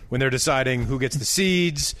room when they're deciding who gets the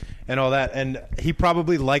seeds and all that. And he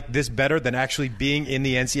probably liked this better than actually being in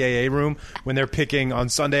the NCAA room when they're picking on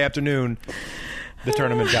Sunday afternoon the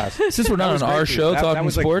tournament guys. Since we're That not was on great our for you. show That talking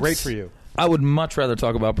was like sports, great for you. I would much rather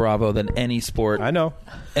talk about Bravo than any sport I know.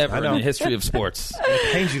 ever I in know. the history of sports.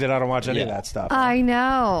 It pains you that I don't watch any of Yeah. that stuff. I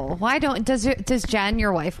know. Why don't does Jen,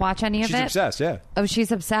 your wife, watch any of She's it? obsessed, yeah. Oh,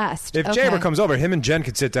 she's obsessed. If Okay. Jay ever comes over, him and Jen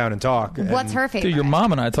could sit down and talk. What's And- her favorite? Dude, your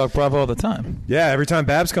mom and I talk Bravo all the time. Yeah, every time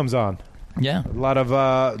Babs comes on. Yeah. A lot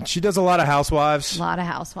of she does a lot of Housewives. A lot of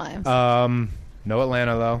housewives. No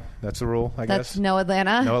Atlanta though. That's the rule, I That's guess. no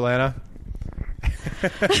Atlanta. No Atlanta.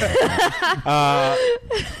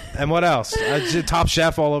 And what else? Top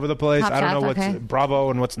Chef all over the place. Top I don't Chef, know what's okay. Bravo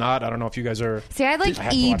and what's not. I don't know if you guys are. See, I like I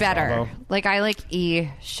have to E watch better. Bravo. Like I like E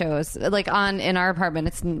shows. Like in our apartment,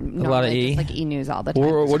 it's normally lot of E? just like E News all the time.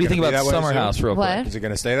 Or what do you think gonna be about that way Summer soon? House, real What? quick? Is it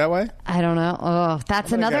going to stay that way? I don't know. Oh,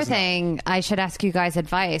 that's gonna another guess no. thing. I should ask you guys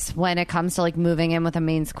advice when it comes to like moving in with a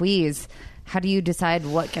main squeeze. How do you decide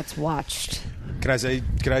what gets watched? Can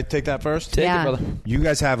I take that first? Take Yeah. it, brother. You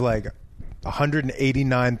guys have like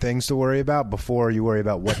 189 things to worry about before you worry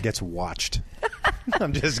about what gets watched.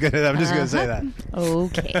 I'm just gonna say that.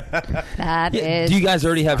 Okay, that Yeah, is. do you guys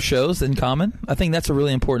already have shows in common? I think that's a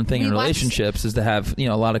really important thing We in watch- relationships is to have a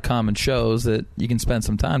lot of common shows that you can spend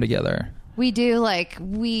some time together. We do, like,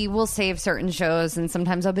 we will save certain shows, and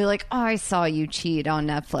sometimes I'll be like, oh, I saw you cheat on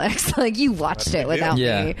Netflix. Like, you watched it without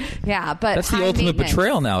Yeah. me. Yeah, but That's the high ultimate maintenance.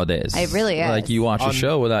 betrayal nowadays. It really is. Like you watch a On-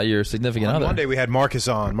 show without your significant On other. Monday we had Marcus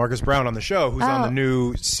Brown on the show, who's on Oh. the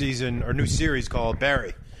new season or new series called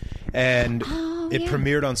Barry, and it yeah.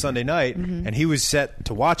 premiered on Sunday night, and he was set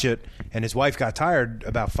to watch it, and his wife got tired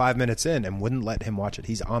about 5 minutes in and wouldn't let him watch it.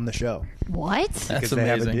 He's on the show What? That's because they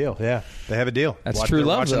have a amazing. deal. Yeah, they have a deal. That's true they're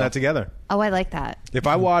love, Watching though. that together. Oh, I like that. If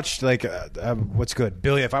I watched like what's good,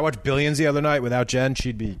 Billy. If I watched Billions the other night without Jen,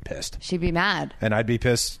 she'd be pissed, She'd be mad. and I'd be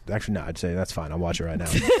pissed. Actually, no, I'd say that's fine. I'll watch it right now.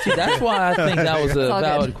 See, that's why I think that was a all good.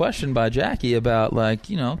 valid question by Jackie about the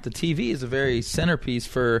TV is a very centerpiece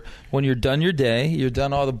for when you're done your day, you're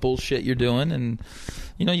done all the bullshit you're doing, and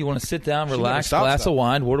you want to sit down, never relax, stops, glass though. of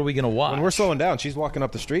wine. What are we going to watch? When we're slowing down, she's walking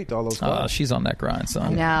up the street to all those cars. She's on that grind,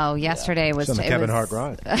 son. No, yesterday was She's on the it Kevin was- Hart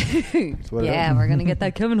grind. what it Yeah, is. we're gonna get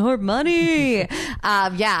that Kevin Hart money.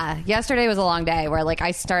 Yeah, yesterday was a long day where like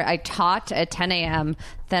I taught at 10 a.m.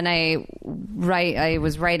 Then I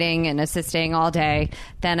was writing and assisting all day.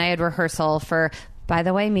 Then I had rehearsal for. By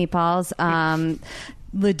the way, Meatballs.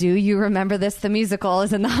 Ledoux, you remember this? The musical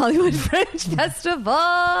is in the Hollywood Fringe Festival.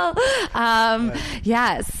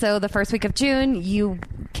 Yeah, so the first week of June, you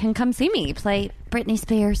can come see me play Britney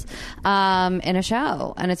Spears in a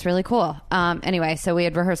show, and it's really cool. Anyway, so we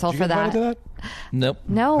had rehearsal Did you for get invited that. to that? Nope.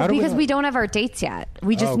 No, How do we because know? we don't have our dates yet.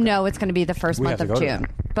 We just okay. know it's going to be the first We month have to of go to June.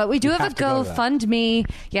 that. But we do have a have to go to that. GoFundMe.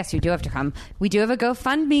 Yes, you do have to come. We do have a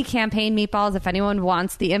GoFundMe campaign, Meatballs. If anyone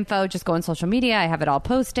wants the info, just go on social media. I have it all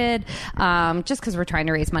posted. Just because we're trying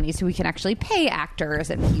to raise money so we can actually pay actors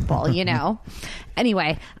and people, you know.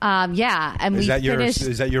 Anyway, yeah. And Is we that finished.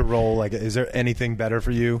 is that your role? Like, is there anything better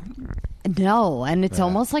for you? No, and it's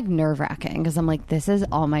almost like nerve-wracking because I'm like, this is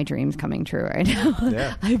all my dreams coming true right now.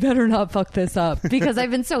 Yeah. I better not fuck this up because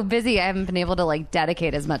I've been so busy. I haven't been able to like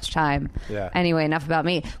dedicate as much time. Yeah. Anyway, enough about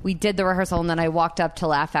me. We did the rehearsal and then I walked up to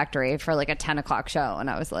Laugh Factory for like a 10 o'clock show and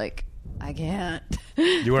I was like, I can't.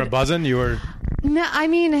 You weren't buzzing? You were... No, I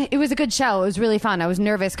mean, it was a good show. It was really fun. I was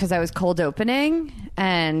nervous because I was cold opening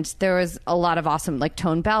and there was a lot of awesome, like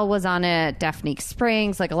Tone Bell was on it, Daphne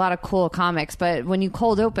Springs, like a lot of cool comics. But when you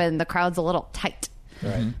cold open, the crowd's a little tight.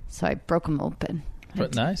 Right. So I broke them open.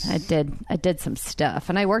 But nice. I did some stuff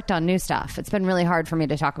and I worked on new stuff. It's been really hard for me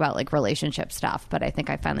to talk about like relationship stuff, but I think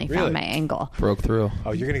I finally Really? found my angle. Broke through.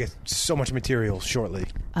 Oh, you're going to get so much material shortly.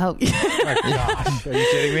 Oh, My gosh. Are you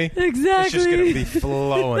kidding me? Exactly. It's just going to be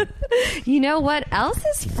flowing. you know what else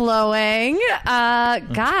is flowing?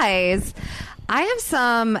 Guys, I have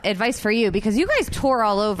some advice for you because you guys tour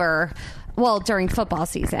all over, well, during football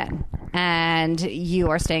season. And you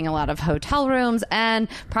are staying in a lot of hotel rooms and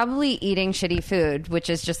probably eating shitty food, which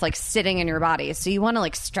is just like sitting in your body. So you want to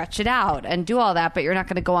like stretch it out and do all that, but you're not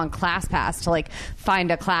going to go on ClassPass to like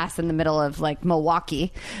find a class in the middle of like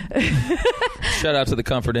Milwaukee. Shout out to the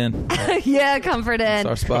Comfort Inn. Yeah, Comfort Inn. It's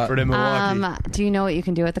our spot. Comfort in Milwaukee. Do you know what you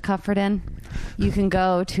can do at the Comfort Inn? You can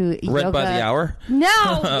go to Rent yoga. by the hour? No.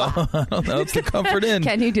 I don't know. It's the Comfort Inn.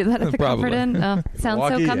 Can you do that at the Probably. Comfort Inn? Oh,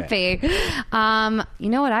 sounds Milwaukee, so comfy. You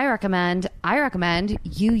know what I recommend? I recommend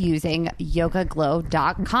you using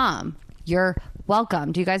yogaglow.com. You're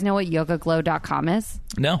welcome. Do you guys know what yogaglow.com is?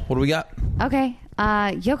 No. What do we got? Okay.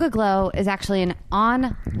 Yoga Glow is actually an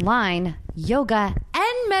online yoga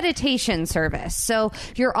and meditation service. So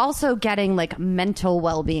you're also getting like mental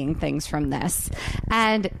well-being things from this.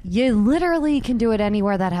 And you literally can do it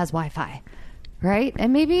anywhere that has Wi-Fi. Right?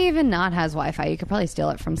 And maybe even not has Wi-Fi. You could probably steal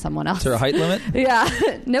it from someone else. Is there a height limit? Yeah.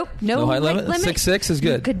 Nope. No height height limit? limit. 6'6" is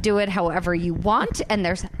good. You could do it however you want. And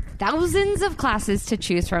there's thousands of classes to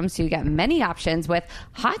choose from. So you get many options with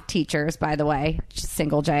hot teachers, by the way,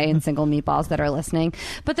 Single J and Single Meatballs that are listening.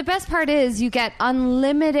 But the best part is you get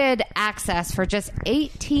unlimited access for just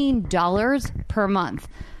 $18 per month.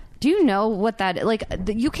 Do you know what that, like,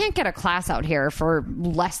 you can't get a class out here for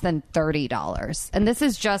less than $30. And this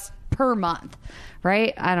is just per month,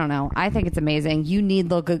 right? I don't know. I think it's amazing. You need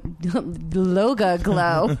Yoga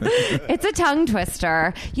Glow. It's a tongue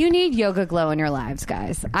twister. You need Yoga Glow in your lives,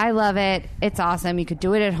 guys. I love it. It's awesome. You could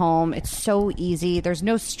do it at home. It's so easy. There's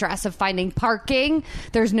no stress of finding parking.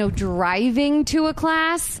 There's no driving to a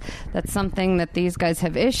class. That's something that these guys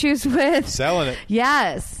have issues with. Selling it.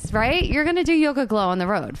 Yes, right? You're going to do Yoga Glow on the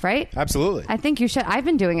road, right? Absolutely. I think you should. I've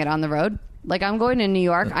been doing it on the road. Like, I'm going to New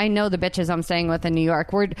York. I know the bitches I'm staying with in New York.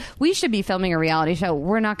 We should be filming a reality show.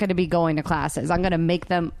 We're not going to be going to classes. I'm going to make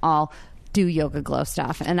them all do Yoga Glow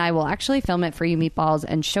stuff. And I will actually film it for you, Meatballs,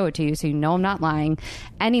 and show it to you so you know I'm not lying.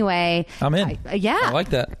 Anyway. I'm in. I like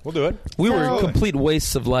that. We'll do it. We were So- complete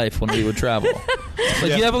wastes of life when we would travel.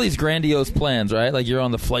 Like, you have all these grandiose plans, right? Like, you're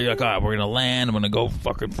on the flight, you're like, all right, we're going to land, I'm going to go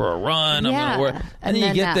fucking for a run, I'm Yeah. going to work. And then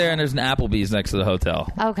you get there and there's an Applebee's next to the hotel.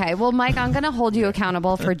 Okay. Well, Mike, I'm going to hold you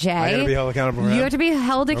accountable for Jay. I gotta be held accountable for You that? have to be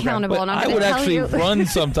held accountable. But And I'm I going would to tell actually you. run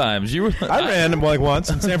sometimes. You were, I ran like once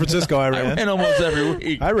in San Francisco. I I ran. ran almost every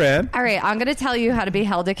week. I ran. All right, I'm going to tell you how to be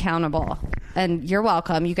held accountable. And you're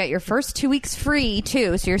welcome. You get your first 2 weeks free,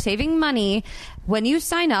 too. So you're saving money when you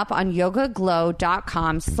sign up on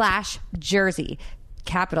yogaglow.com/Jersey.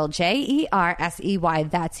 Capital JERSEY.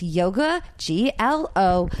 That's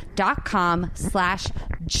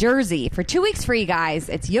yogaglow.com/Jersey. For 2 weeks free, guys.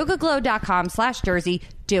 It's yogaglow.com/Jersey.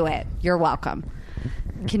 Do it. You're welcome.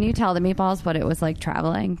 Can you tell the Meatballs what it was like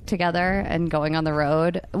traveling together and going on the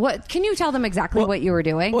road? What can you tell them exactly what you were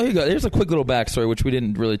doing? Well, here you go. There's a quick little backstory, which we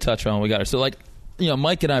didn't really touch on when we got here. So, like, you know,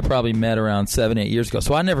 Mike and I probably met around 7-8 years ago.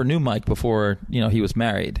 So I never knew Mike before, you know, he was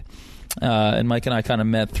married. And Mike and I kind of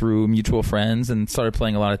met through mutual friends and started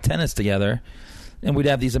playing a lot of tennis together. And we'd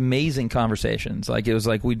have these amazing conversations. Like, it was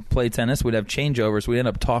like we'd play tennis, we'd have changeovers, we'd end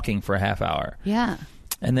up talking for a half hour. Yeah.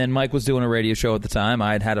 And then Mike was doing a radio show at the time.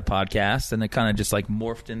 I had a podcast, and it kind of just like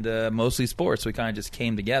morphed into mostly sports. We kind of just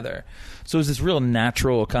came together. So it was this real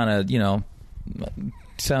natural kind of, you know,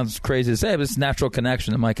 sounds crazy to say, but it's natural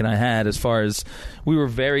connection that Mike and I had as far as we were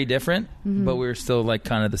very different, but we were still like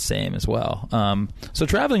kind of the same as well. So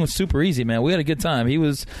traveling was super easy, man. We had a good time.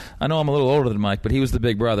 I know I'm a little older than Mike, but he was the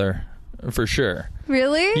big brother. for sure.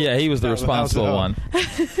 Really? Yeah, he was the responsible how's one.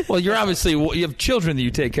 Well, you have children that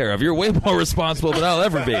you take care of. You're way more responsible than I'll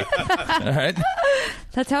ever be. All right?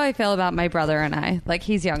 That's how I feel about my brother and I. Like,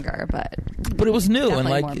 he's younger, but it was new and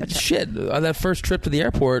definitely more like mature. shit. That first trip to the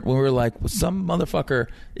airport when we were like, some motherfucker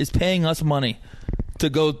is paying us money to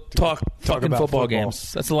go talk fucking about football football.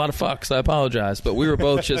 games. That's a lot of fucks. I apologize, but we were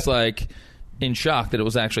both just like in shock that it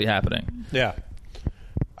was actually happening. Yeah.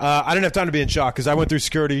 I didn't have time to be in shock because I went through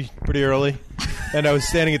security pretty early, and I was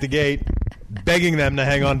standing at the gate begging them to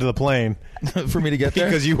hang on to the plane For me to get there,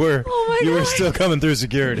 because you were my you were God. still coming through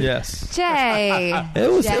security. yes. Jay.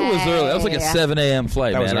 It was early. That was like a 7 a.m.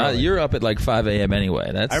 flight, That was man. early. You're up at like 5 a.m. anyway.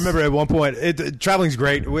 That's I remember at one point, traveling's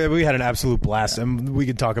great. We had an absolute blast, and we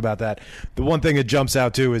can talk about that. The one thing that jumps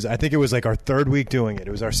out, too, is I think it was like our third week doing it.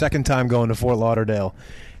 It was our second time going to Fort Lauderdale,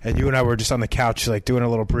 and you and I were just on the couch like doing a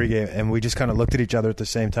little pregame, and we just kind of looked at each other at the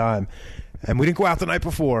same time. And we didn't go out the night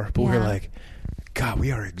before, but we were Yeah. like, God,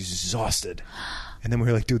 we are exhausted. And then we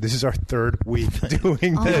were like, dude, this is our third week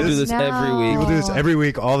doing Oh, this. do this every week. We'll do this every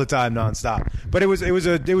week, all the time, nonstop. But it was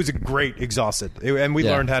a great exhausted, and we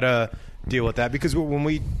Yeah. learned how to deal with that because when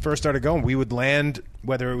we first started going, we would land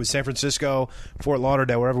whether it was San Francisco, Fort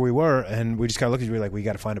Lauderdale, wherever we were, and we just kind of looked at you like, we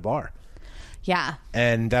got to find a bar, Yeah.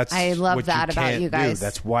 and that's I love what that you about can't you guys. do.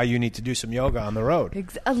 That's why you need to do some yoga on the road.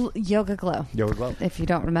 Yoga Glow. Yoga Glow. If you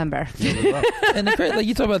don't remember. And the like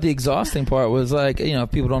you talk about the exhausting part was like, you know,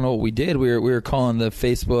 if people don't know what we did. We were calling the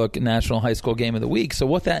Facebook National High School Game of the Week. So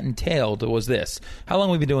what that entailed was this: how long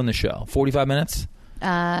have we been doing the show? 45 minutes.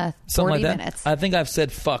 40 Something like that. minutes. I think I've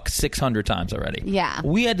said fuck 600 times already. Yeah.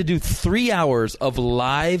 We had to do 3 hours of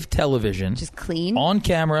live television. Just clean? On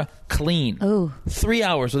camera, clean. Ooh. 3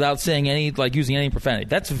 hours without saying using any profanity.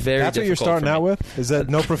 That's very That's what you're difficult starting for out me. with? Is that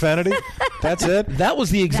no profanity? That's it? That was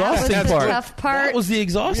the exhausting the part. tough part. That was the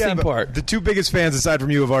exhausting but part. The two biggest fans aside from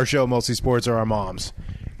you of our show, Mostly Sports, are our moms.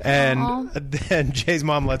 And then Jay's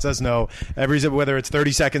mom lets us know whether it's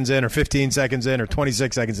 30 seconds in or 15 seconds in or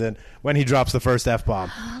 26 seconds in when he drops the first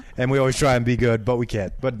F-bomb. And we always try and be good, but we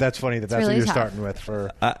can't. But that's funny that's really what you're tough. starting with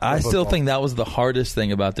for I for still football. think that was the hardest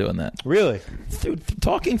thing about doing that. Really? Dude,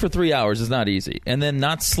 talking for 3 hours is not easy. And then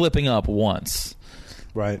not slipping up once.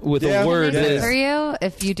 Right. With a word Is it is- for you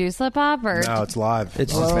if you do slip up? Or No, it's live.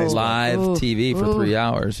 It's on just Facebook. live Ooh. TV for Ooh. 3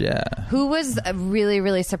 hours, yeah. who was really,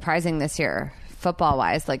 really surprising this year,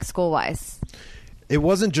 football-wise, like school-wise? It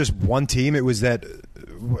wasn't just one team. It was that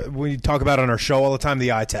we talk about on our show all the time,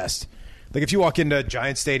 the eye test. Like if you walk into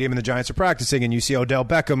Giants Stadium and the Giants are practicing and you see Odell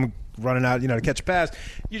Beckham running out, to catch a pass,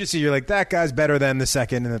 you just see, you're like, that guy's better than the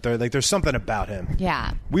second and the third. Like there's something about him.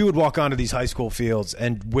 Yeah. We would walk onto these high school fields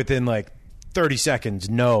and within like 30 seconds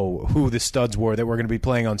know who the studs were that were going to be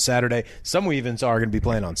playing on Saturday. Some we even saw are going to be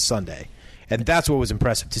playing on Sunday. And that's what was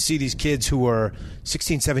impressive, to see these kids who are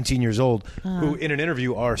 16, 17 years old, who in an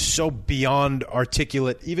interview are so beyond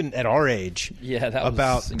articulate, even at our age, Yeah, that was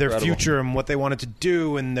about their incredible. future and what they wanted to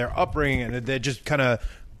do and their upbringing. And they just kind of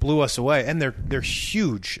blew us away. And they're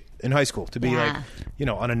huge in high school to be Yeah.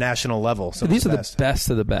 on a national level. So These are the best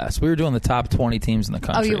of the best. We were doing the top 20 teams in the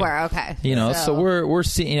country. Oh, you were? Okay. So we're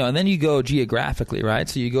seeing, and then you go geographically, right?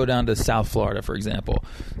 So you go down to South Florida, for example,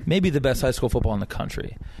 maybe the best high school football in the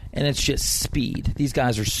country, and it's just speed. These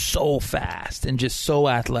guys are so fast and just so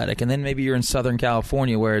athletic. And then maybe you're in Southern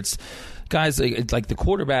California where it's guys like the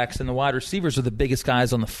quarterbacks and the wide receivers are the biggest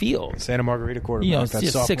guys on the field. Santa Margarita quarterback. that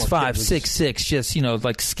Just sophomore 6'5", kid was 6'6", just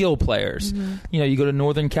like skill players. Mm-hmm. You go to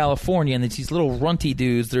Northern California and it's these little runty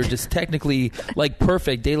dudes that are just technically like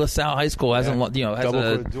perfect. De La Salle High School hasn't has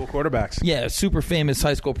dual quarterbacks. yeah, a super famous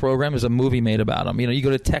high school program. There's a movie made about them. You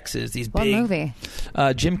go to Texas, these What big movie?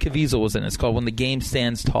 Jim Caviezel was in it. It's called When the Game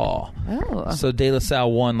Stands Tall. Oh. So De La Salle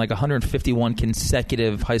won like 151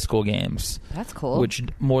 consecutive high school games. That's cool. Which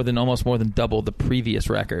almost more than doubled the previous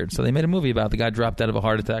record. So they made a movie about it. The guy dropped out of a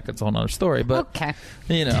heart attack. That's a whole other story. But Okay.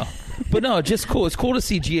 but no, just cool. It's cool to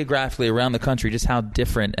see geographically around the country just how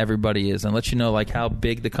different everybody is, and let you know like how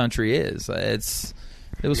big the country is. It was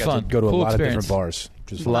We got fun. to go to Cool a lot experience. of different bars.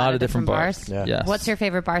 Just A lot of different bars. Yeah. Yes. What's your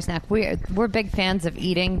favorite bar snack? We're big fans of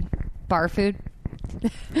eating bar food.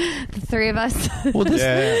 The three of us. Well,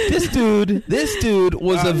 this dude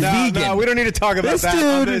was a vegan. No, we don't need to talk about This that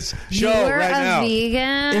on dude- this show You're right a now.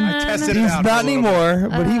 vegan. I tested it He's out for not a little anymore,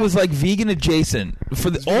 but he was like vegan adjacent for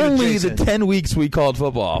vegan only adjacent. the 10 weeks we called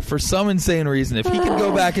football for some insane reason. If he could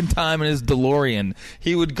go back in time in his DeLorean,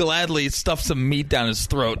 he would gladly stuff some meat down his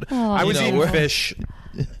throat. I was eating we're- fish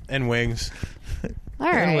and wings. All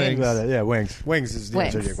right. wings. Yeah, wings. Wings is the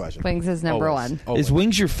answer to your Wings. question. Wings is number Always. one. Always. Is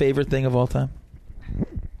wings your favorite thing of all time?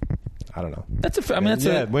 I don't know. That's a. I mean,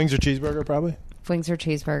 that's wings or cheeseburger probably. Wings or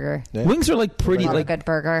cheeseburger. Yeah. Wings are like pretty. Love Like a good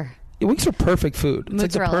burger. Wings are perfect food. It's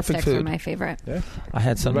like the Mozzarella perfect sticks are food. my favorite. Yeah. I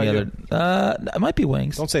had some What the about other. It might be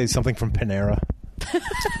wings. Don't say something from Panera.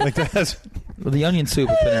 Like that. Well, the onion soup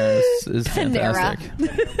at Panera is Panera. fantastic.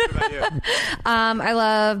 I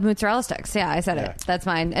love mozzarella sticks. Yeah, I said Yeah. it. That's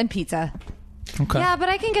mine. And pizza. Okay. Yeah, but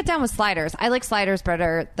I can get down with sliders. I like sliders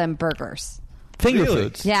better than burgers. Finger Really?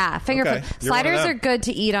 foods. Yeah, finger Okay. food. You're one of Sliders them. are good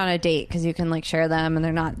to eat on a date because you can like share them and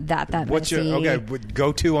they're not that What's messy. your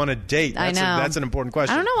go to on a date? I That's know. that's an important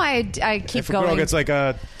question. I don't know why I keep If a going. girl gets like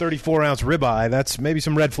a 34-ounce ribeye, that's maybe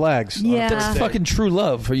some red flags. Yeah. That's fucking true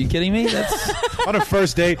love. Are you kidding me? That's On a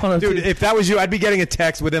first date, On a dude. date. If that was you, I'd be getting a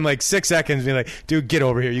text within like 6 seconds, being like, "Dude, get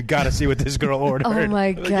over here. You got to see what this girl ordered." Oh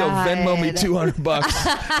my god! yo, Venmo me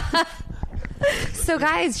 $200. So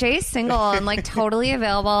guys, Jay's single and like totally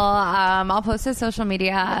available. I'll post to social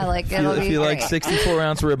media. Like it'll if be you like great.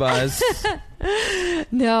 64-ounce ribeyes,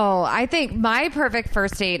 No, I think my perfect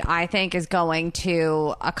first date, I think, is going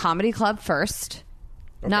to a comedy club first.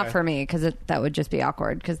 Not Okay. for me, because that would just be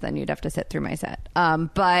awkward, because then you'd have to sit through my set.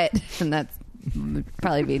 But, and that's would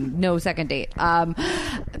probably be no second date.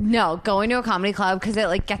 No, going to a comedy club, because it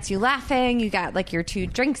like gets you laughing. You got like your 2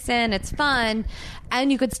 drinks in. It's fun. And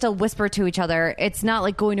you could still whisper to each other. It's not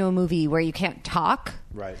like going to a movie where you can't talk.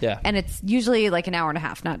 Right. yeah. And it's usually like an hour and a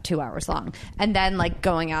half, not 2 hours long. And then like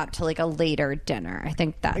going out to like a later dinner. I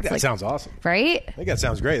think that's I think that like, sounds awesome. right? I think that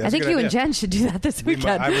sounds great. That's I think a good you and idea. Jen should do that this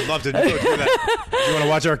weekend. I would love to do that. You want to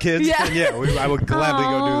watch our kids? Yeah. Then I would gladly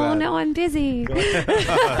go do Oh, that. no, I'm busy.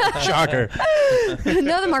 Shocker.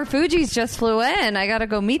 No, the Marfugis just flew in. I got to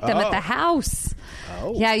go meet them at Oh. the house.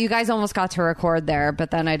 Oh. Yeah, you guys almost got to record there, but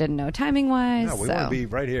then I didn't know timing wise. No, we so. want to be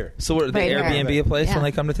right here. So what, the Right there. Airbnb a place Yeah. when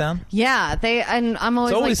they come to town? Yeah, and I'm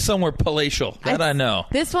always It's always like, somewhere palatial. That I know.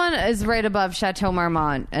 This one is right above Chateau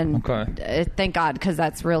Marmont, and Okay. thank God, because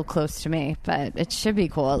that's real close to me. But it should be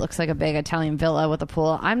cool. It looks like a big Italian villa with a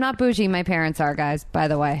pool. I'm not bougie. My parents are, guys, by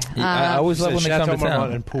the way. I always love when they come to Chateau Marmont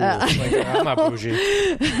town. and pool. Like, I'm not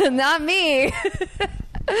bougie. Not me.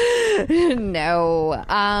 No.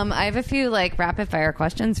 I have a few like rapid fire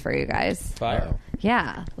questions for you guys. Fire.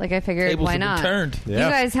 Yeah, like I figured, Tables why have been not? turned. You Yeah.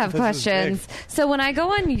 guys have This is questions. So when I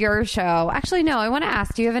go on your show, actually, no, I want to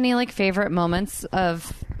ask: do you have any like favorite moments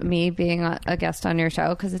of me being a guest on your show?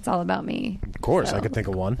 Because it's all about me. Of course, So, I could think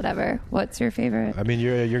of one. Whatever. What's your favorite? I mean,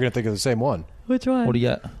 you're going to think of the same one. Which one? What do you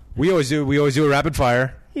got? We always do a rapid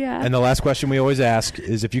fire. Yeah. And the last question we always ask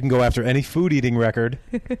is if you can go after any food eating record,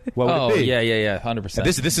 what would Oh, it be? yeah, 100%. And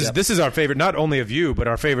this is our favorite, not only of you, but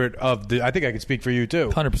our favorite of the. I think I could speak for you too.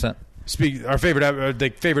 100%. Speak our favorite, the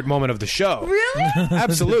favorite moment of the show. Really?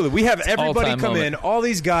 Absolutely. We have everybody all-time come moment. in. All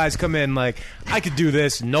these guys come in like, I could do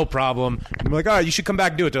this, no problem. I'm like, all right, you should come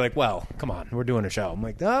back and do it. They're like, well, come on, we're doing a show. I'm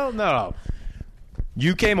like, no.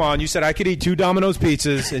 You came on. You said I could eat 2 Domino's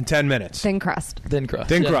pizzas in 10 minutes. Thin crust. Thin crust.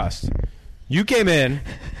 Thin Yeah. crust. You came in,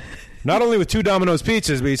 not only with 2 Domino's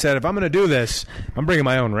pizzas, but you said, if I'm going to do this, I'm bringing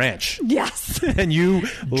my own ranch. Yes. And you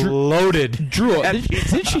loaded. Drew,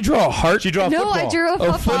 didn't she draw a heart? She drew a No, football. I drew a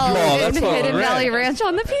football, football, in that's what Hidden I read. Valley Ranch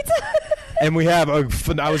on the pizza. And we have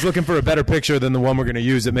I was looking for a better picture than the one we're going to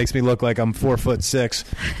use. It makes me look like I'm 4'6"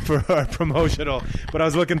 for our promotional. But I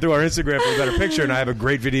was looking through our Instagram for a better picture, and I have a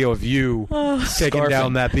great video of you taking Scarfing.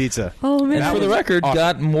 down that pizza. Oh, man. And for the record, awesome.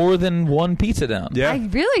 got more than one pizza down. Yeah, I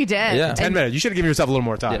really did. Yeah. 10 minutes. You should have given yourself a little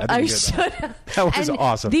more time. Yeah. I I think you did should have. That was And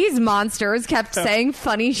awesome. These monsters kept saying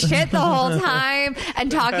funny shit the whole time and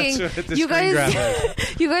talking. That's what the You screen guys, grab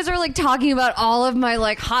you guys are like talking about all of my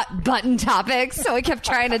like hot button topics. So I kept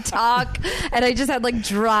trying to talk, and I just had like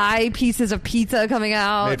dry pieces of pizza coming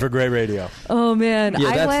out. Made for great radio. Oh man, Yeah,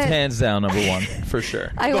 I that's went. hands down number one for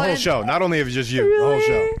sure. I The whole went. show. Not only of just you. The whole Really?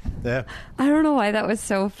 show. Yeah. I don't know why that was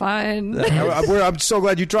so fun. I'm so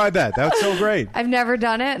glad you tried that. That's so great. I've never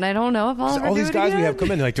done it, and I don't know if I'll ever All do these it guys we again. have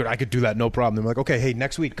come in, they're like, dude, I could do that, no problem. They're like, okay, hey,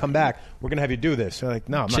 next week, come back. We're going to have you do this. They're like,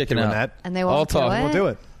 no, I'm Chicken not doing out. that. and they All won't do talk. it. We'll do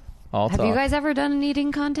it. All Have talk. you guys ever done an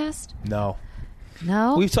eating contest? No.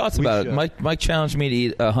 No. We've talked about should. it. Mike challenged me to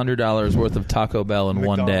eat $100 worth of Taco Bell in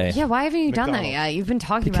one day. McDonald's. Yeah, why haven't you done that McDonald's. yet? You've been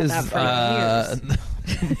talking Because about that for years.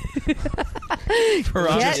 for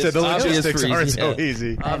Get obvious, The obvious logistics aren't reasons. so Yeah.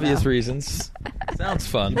 easy. Obvious reasons. Sounds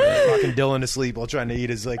fun. Rocking Dylan to sleep while trying to eat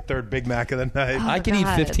his like 3rd Big Mac of the night. I can eat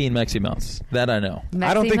God. 15 Mexi Melts. That I know.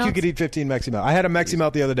 I don't Mexi think you melts? could eat 15 Mexi Melt. I had a Mexi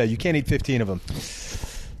Melt the other day. You can't eat 15 of them.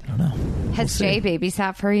 Has Jay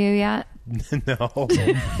babysat for you yet? No.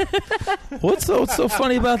 What's so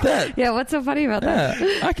funny about that? Yeah, what's so funny about that?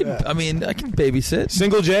 Yeah, I can babysit.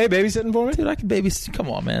 Single J babysitting for me? Dude, I can babysit. Come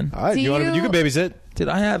on, man. All right, Do you you- can babysit. Dude,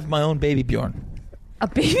 I have my own baby Bjorn. A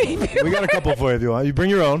baby? We got a couple for you if you want. You bring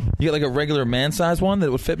your own. You get like a regular man size one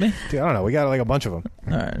that would fit me? Dude, I don't know. We got like a bunch of them.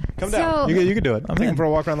 All right. Come down. So- You can do it. I'm Take in. him for a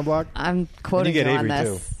walk around the block. I'm quoting And you get you on Avery,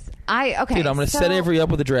 this. Okay. Dude, I'm going to set Avery up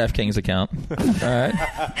with a DraftKings account. All right.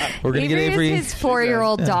 We're going to get Avery. is his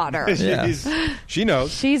 4-year-old daughter. Yeah. She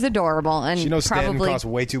knows. She's adorable, and She knows Stanton probably costs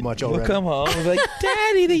way too much We'll already. come home and be like,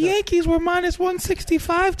 Daddy, the Yankees were minus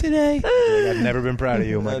 165 today. Like, I've never been proud of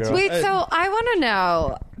you, my girl. Wait, so I want to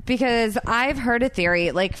know, because I've heard a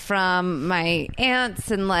theory, like, from my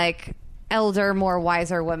aunts and, like, elder, more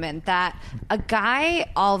wiser women, that a guy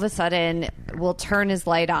all of a sudden will turn his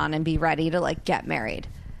light on and be ready to, like, get married.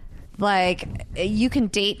 Like, you can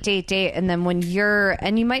date, and then when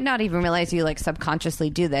and you might not even realize you, like, subconsciously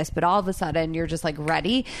do this, but all of a sudden you're just, like,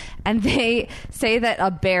 ready, and they say that a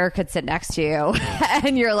bear could sit next to you,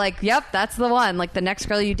 and you're like, yep, that's the one. Like, the next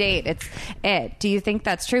girl you date, it's it. Do you think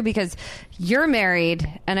that's true? Because you're married,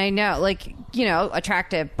 and I know, like, you know,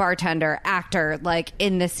 attractive, bartender, actor, like,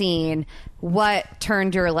 in the scene. What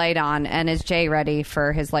turned your light on, and is Jay ready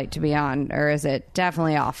for his light to be on, or is it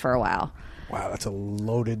definitely off for a while? Wow, that's a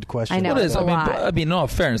loaded question. I know. What is? It's a lot. I mean, in all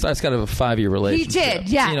fairness, I just got to have a 5-year relationship. did,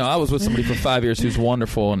 yes. You know, I was with somebody for 5 years who's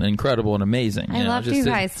wonderful and incredible and amazing. I loved you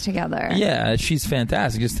guys together. Yeah, she's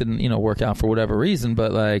fantastic. Just didn't, work out for whatever reason.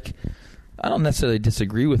 But, like, I don't necessarily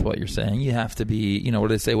disagree with what you're saying. You have to be, what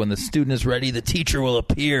do they say? When the student is ready, the teacher will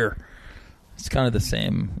appear. It's kind of the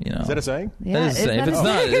same, Is that a saying? Yeah, That is the same. If that it's a-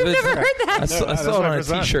 not, You've never heard that. I saw that's it on my a first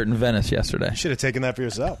time. T-shirt in Venice yesterday. You should have taken that for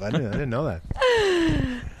yourself. I didn't know that.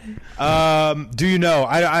 Do you know?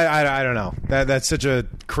 I don't know. That's such a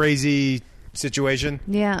crazy situation.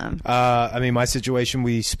 Yeah. I mean, my situation,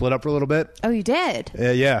 we split up for a little bit. Oh, you did?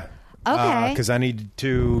 Yeah. Okay. Because I needed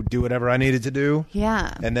to do whatever I needed to do.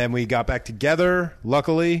 Yeah. And then we got back together,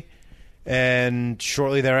 luckily, and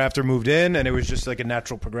shortly thereafter moved in, and it was just like a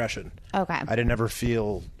natural progression. Okay. I didn't ever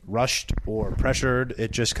feel rushed or pressured. It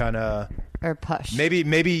just kind of... Or push.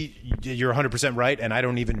 Maybe you're 100% right, and I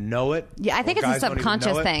don't even know it. Yeah, I think Or it's a guys don't even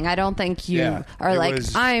subconscious know it. thing. I don't think you Yeah, are it like,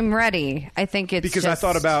 was- I'm ready. I think it's Because I just-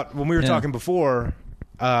 thought about, when we were Yeah. talking before,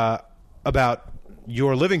 about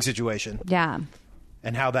your living situation Yeah.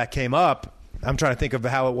 and how that came up. I'm trying to think of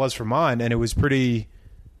how it was for mine, and it was pretty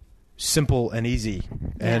simple and easy.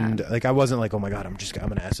 And like, I wasn't like, oh my God, I'm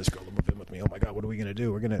going to ask this girl to move in with me. Oh my God, what are we going to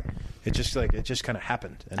do? It just kind of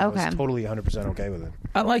happened. And I Okay. was totally 100% okay with it.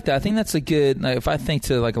 I like that. I think that's a good. If I think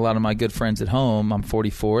to like a lot of my good friends at home, I'm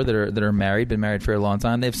 44 that are married, been married for a long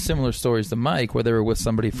time. They have similar stories to Mike, where they were with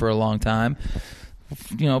somebody for a long time.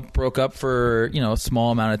 Broke up for a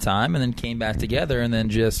small amount of time, and then came back together, and then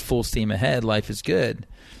just full steam ahead. Life is good.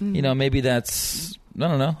 Maybe that's. I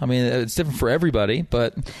don't know. I mean, it's different for everybody,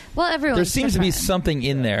 but Well, there seems to be different. something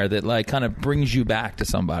in there that like kind of brings you back to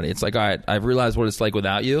somebody. It's like, all right, I've realized what it's like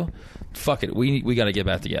without you. Fuck it, we got to get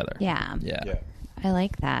back together. Yeah. Yeah. I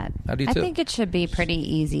like that. I do I too. think it should be pretty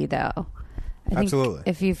easy, though. I think Absolutely.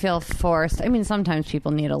 if you feel forced, I mean, sometimes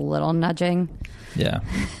people need a little nudging. Yeah.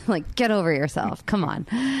 Like, get over yourself. Come on.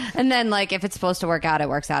 And then, like, if it's supposed to work out, it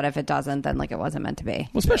works out. If it doesn't, then, like, it wasn't meant to be.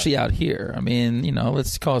 Well, especially out here. I mean,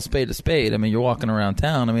 let's call a spade a spade. I mean, you're walking around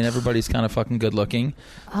town. I mean, everybody's kind of fucking good looking.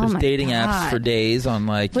 Oh There's my dating God. apps for days on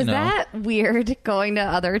like, Was that weird going to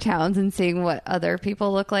other towns and seeing what other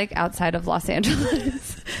people look like outside of Los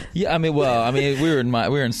Angeles? Yeah, I mean, we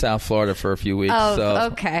were in South Florida for a few weeks. Oh, so,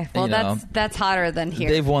 okay. Well, that's hotter than here.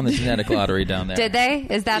 They've won the genetic lottery down there. Did they?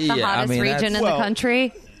 Is that the Yeah, I hottest mean, region that's- in the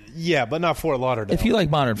country? Yeah, but not Fort Lauderdale. If you like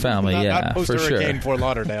Modern Family, not for post-hurricane sure. Fort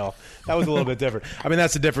Lauderdale. That was a little bit different. I mean,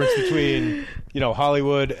 that's the difference between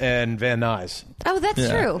Hollywood and Van Nuys. Oh, that's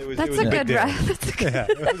Yeah. true. It was That's a a big good deal. That's a good. Yeah,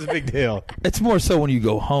 it was a big deal. It's more so when you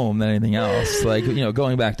go home than anything else. Like,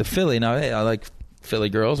 going back to Philly. Now, hey, I like Philly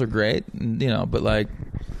girls are great, but like,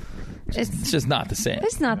 it's just not the same.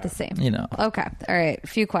 It's not the same. Okay. All right. A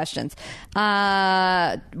few questions.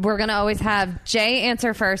 We're going to always have Jay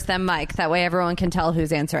answer first, then Mike. That way everyone can tell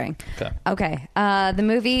who's answering. Okay. The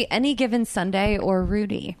movie Any Given Sunday or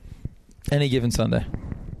Rudy? Any Given Sunday.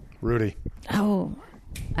 Rudy. Oh,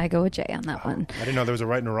 I go with Jay on that one. I didn't know there was a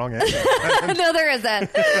right and a wrong answer. No, there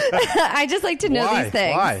isn't. I just like to know Why? these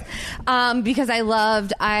things. Why? Because I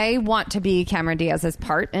want to be Cameron Diaz's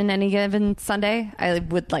part in Any Given Sunday. I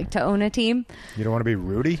would like to own a team. You don't want to be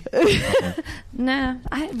Rudy? Nah,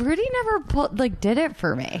 Rudy never did it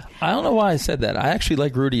for me. I don't know why I said that. I actually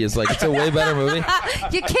like Rudy. It's a way better movie.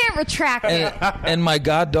 You can't retract it. And my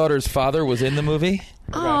goddaughter's father was in the movie.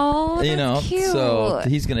 Oh, that's cute. So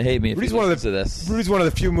he's gonna hate me if Rudy's he one of listens to this. Rudy's one of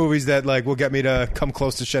the few movies that will get me to come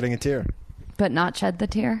close to shedding a tear. But not shed the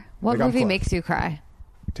tear. What Like, I'm movie close. makes you cry?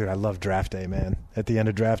 Dude, I love Draft Day, man. At the end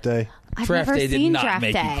of Draft Day. I've Draft never Day did seen not Draft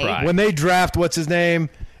make you Day. cry. When they draft, what's his name?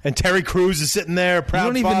 And Terry Crews is sitting there, You proud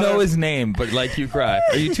don't even father. know his name, but like you cry.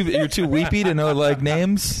 You're too weepy to know like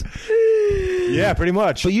names? Yeah, pretty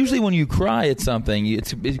much. But usually when you cry at something,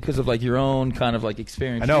 it's because of like your own kind of like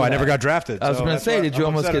experience. I know. you I never had. got drafted. I was so going to that's say, why did you I'm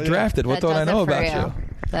almost upset, get drafted? What That don't I does it know for about you. you?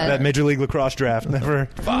 That Major League Lacrosse draft never.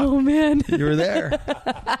 Oh man, You were there.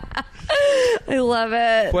 I love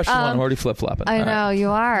it. Question one, I'm already flip flopping. I know you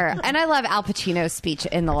are, and I love Al Pacino's speech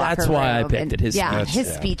in the locker That's room. why I picked And it. His yeah, speech.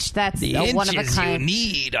 his speech. That's The one of a inches you kind.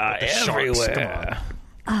 need are Sharks, everywhere.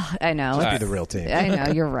 I know. Might be the real team. I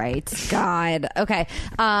know, you're right. God. Okay.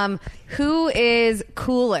 Who is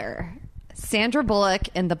cooler? Sandra Bullock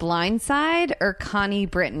in The Blind Side or Connie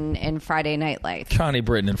Britton in Friday Night Lights? Connie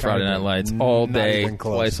Britton and Friday Night Britton. Lights all Not day, even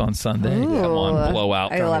close. twice on Sunday. Ooh. Come on,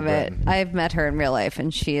 blowout. I love it. Britton. I've met her in real life,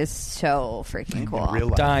 and she is so freaking cool. Real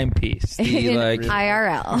life. Dime piece. The In like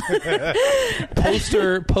IRL,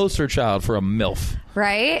 poster child for a MILF.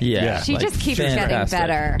 right? Yeah. She like, just keeps fantastic. getting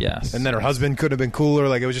better. Yes. And then her husband could have been cooler.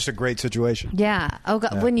 Like, it was just a great situation. Yeah. Oh,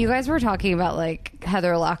 God. When you guys were talking about like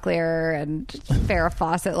Heather Locklear and Farrah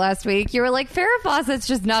Fawcett last week, you were like, Farrah Fawcett's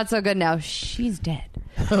just not so good now. She's dead.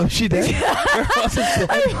 Oh, she did?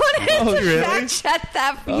 I wanted to really? fact check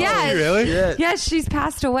that. Yes. Really? Yeah. Yes, she's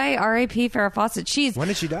passed away. R.I.P. Farrah Fawcett. She's When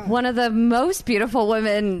did she die? one of the most beautiful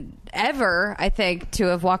women ever, I think, to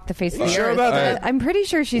have walked the face of the sure earth. about that? I'm pretty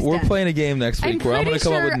sure she's We're dead. playing a game next week I'm where I'm going pretty to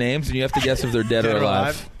come up sure- with names and you have to guess if they're dead or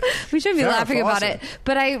alive. We shouldn't be Farrah laughing about Fawcett. it.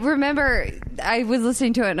 But I remember I was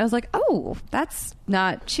listening to it and I was like, oh,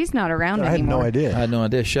 she's not around I had anymore. no idea. I had no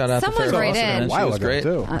idea. Shout out Someone to Farrah write Fawcett, in. man. A She while was ago, great.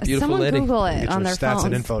 too. Beautiful Someone lady. Google it Get on your their stats phones.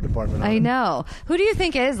 and info department. I know. Who do you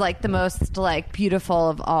think is like the most like beautiful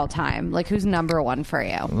of all time? Like who's number one for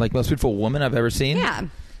you? Like most beautiful woman I've ever seen? Yeah.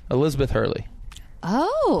 Elizabeth Hurley.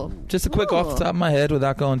 Oh. Just a quick Ooh. off the top of my head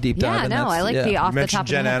without going deep Yeah, diving. no, That's- I like yeah. the off You the top mentioned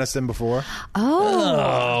Jen of the head. Aniston before.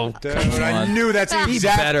 Oh. Oh, Dude, come I on. knew that's the Be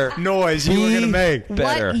exact better. noise you were Be going to make.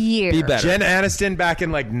 better. What year? Be better. Jen Aniston back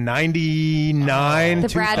in like 99, The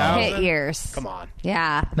Brad 2000. Pitt years. Come on.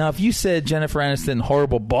 Yeah. Now, if you said Jennifer Aniston,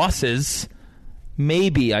 horrible bosses,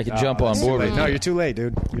 maybe I could jump on That's too board late. with No, you. you're too late,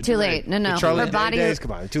 dude. You're Too late. No, no. The Charlie Her Day body- days,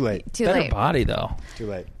 come on, too late. Too Better late. body, though. Too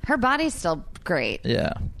late. Her body's still great.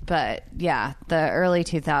 Yeah. But yeah, the early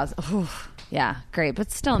 2000s. Oof, yeah, great,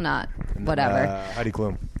 but still not. Whatever. Heidi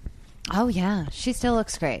Klum. Oh yeah, she still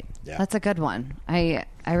looks great. Yeah. That's a good one. I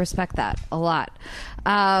respect that a lot.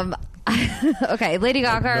 Okay, Lady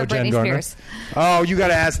Gaga or Jen Britney Gardner? Spears? Oh, you got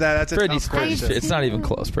to ask that. That's a Britney tough Spears. question. It's not even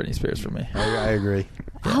close. Britney Spears for me. I agree.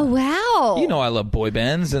 Oh wow. You know I love boy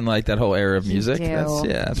bands and like that whole era of music. do.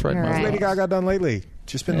 That's right. in You're my right. zone. Lady Gaga done lately?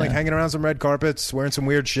 Just been like Yeah. hanging around some red carpets, wearing some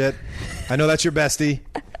weird shit. I know that's your bestie,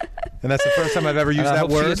 and that's the first time I've ever used And I that hope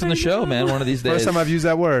she word. gets on the show, man. One of these days. First time I've used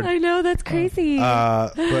that word. I know that's crazy.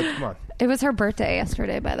 But come on. It was her birthday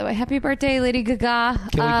yesterday, by the way. Happy birthday, Lady Gaga.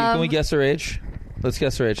 Can we guess her age? Let's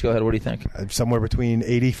guess her age. Go ahead. What do you think? Somewhere between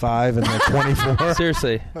 85 and like 24.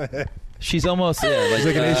 Seriously. She's almost She's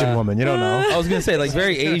like an Asian woman. You don't know. I was going to say, like,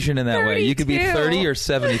 very Asian in that way. You could be 32. 30 or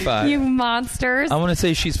 75. You monsters. I want to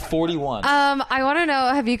say she's 41. I want to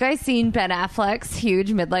know, have you guys seen Ben Affleck's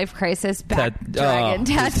huge midlife crisis back dragon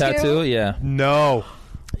his tattoo? Yeah. No.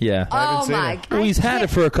 Yeah. Oh seen my it. god. Well, he's had it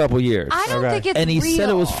for a couple years. I don't Okay. think it's and he real. said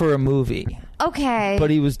it was for a movie. Okay. But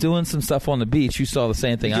he was doing some stuff on the beach. You saw the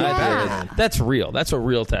same thing I Yeah. did. That's real. That's a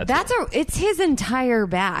real tattoo. it's his entire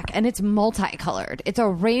back, and it's multicolored. It's a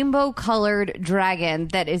rainbow colored dragon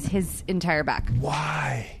that is his entire back.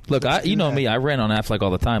 Why? Look, you know me. I ran on Affleck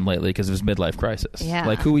all the time lately because of his midlife crisis. Yeah.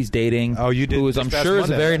 Like who he's dating. Oh, you did Who is, this I'm past sure, is a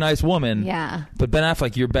Monday. very nice woman. Yeah. But Ben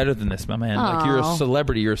Affleck, you're better than this, my man. Like you're a Aw.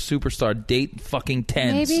 celebrity. You're a superstar. Date fucking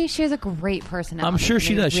tens. Maybe she has a great personality. I'm sure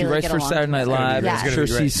she They does. She really writes get for along. Saturday Night Live. Yeah. I'm sure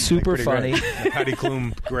she's super funny. Heidi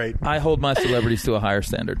Klum, great. I hold my celebrities to a higher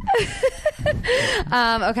standard.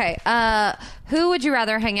 Okay. Who would you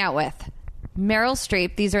rather hang out with? Meryl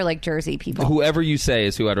Streep. These are like Jersey people. Whoever you say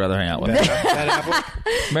is who I'd rather hang out with. Ben Affleck?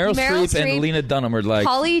 Meryl Meryl Streep Streep, and Lena Dunham are like.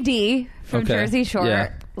 Holly D from Okay. Jersey Shore.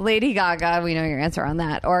 Yeah. Lady Gaga. We know your answer on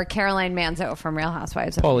that. Or Caroline Manzo from Real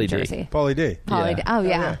Housewives of Pauly New D. Jersey. Pauly D. Pauly Yeah. D. Oh,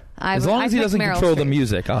 yeah. As long as he doesn't control the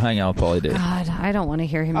music, I'll hang out with Pauly D. God, I don't want to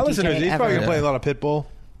hear him I listen DJ to it. He's probably ever. going to play a lot of Pitbull.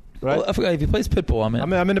 Right? Well, I forgot, if he plays Pitbull, I'm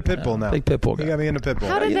in. I'm into Pitbull now. Big Pitbull guy. You got me into Pitbull.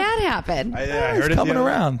 How did that happen? I He's heard it. coming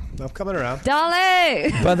around. I'm coming around.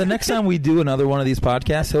 Dolly! By the next time we do another one of these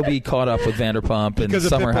podcasts, he'll be caught up with Vanderpump and Because of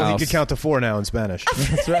Summer Pitbull, House. he could count to 4 now in Spanish.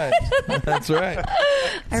 That's right. That's right.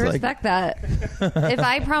 I respect that. If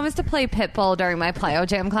I promise to play Pitbull during my plyo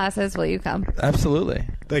jam classes, will you come? Absolutely.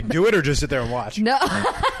 Like, do it or just sit there and watch? No.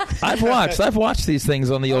 I've watched these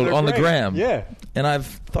things on the Oh, they're on the great. gram. Yeah. and I've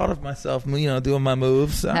thought of myself, doing my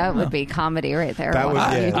moves. That would be comedy right there. That would-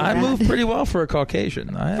 yeah. I move pretty well for a Caucasian.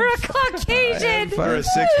 For a Caucasian. For a 6'7"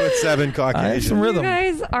 I have some Caucasian. rhythm. You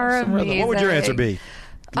guys are Some rhythm. amazing. What would your answer be?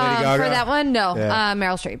 Lady Gaga? For that one, no. Yeah.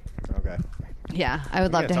 Meryl Streep. Okay. Yeah, I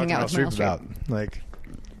would love to Talk hang out with Meryl Streep. about like,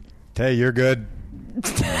 hey, you're good.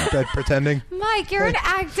 That pretending. Mike, you're an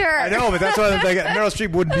actor. I know, but that's why I'm thinking Meryl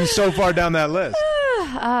Streep wouldn't be so far down that list.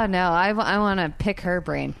 Oh no, I want to pick her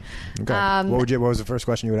brain. Okay. What was the first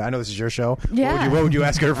question you would? I know this is your show. Yeah. What would you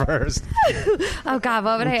ask her first? Oh God,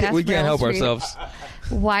 what would I ask? We can't Meryl help Streep? ourselves.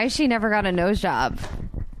 Why she never got a nose job?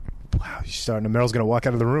 Wow, she's starting. Meryl's gonna walk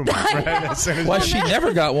out of the room. Right? As soon as Why she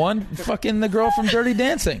never got one? Fucking the girl from Dirty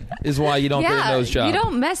Dancing is why you don't get a nose job. You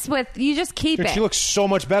don't mess with. You just keep Dude, it. she looks so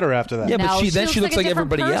much better after that. Yeah, but No, then she looks like a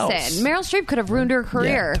different everybody person. else. Meryl Streep could have ruined her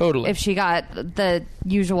career. Yeah, totally. If she got the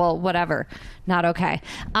usual whatever. Not okay.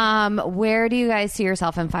 Where do you guys see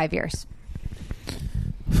yourself in 5 years?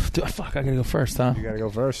 Fuck, I gotta go first, huh? You gotta go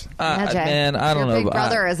first. Yeah, Jay. Man, I don't know. Your big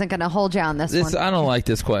brother isn't going to hold you on this one. I don't like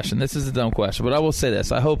this question. This is a dumb question, but I will say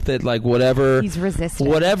this: I hope that whatever He's resistant.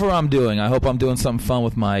 whatever I'm doing, I hope I'm doing something fun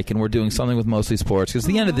with Mike, and we're doing something with Mostly Sports. Because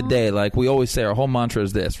at the end of the day, like we always say, our whole mantra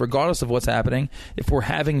is this: regardless of what's happening, if we're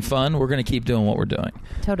having fun, we're going to keep doing what we're doing.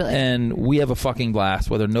 Totally. And we have a fucking blast,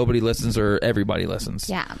 whether nobody listens or everybody listens.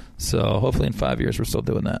 Yeah. So hopefully, in 5 years, we're still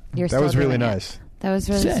doing that. You're That still was really doing it. nice. That was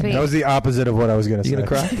really Sick. sweet. That was the opposite of what I was gonna say. You gonna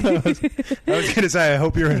cry? I was gonna say, I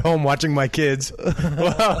hope you're at home watching my kids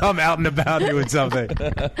while I'm out and about doing something.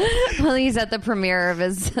 Well, he's at the premiere of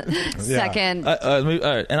his second. All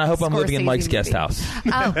right. And I hope I'm living in Scorsese Mike's guest movie. house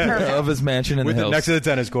Oh, perfect. of his mansion in the hills. Next to the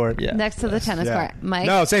tennis court. Yeah. Next to the tennis Yeah. court. Mike?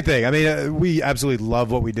 No, same thing. I mean, we absolutely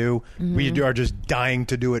love what we do. We are just dying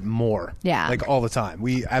to do it more. Yeah. Like all the time.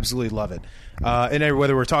 We absolutely love it. And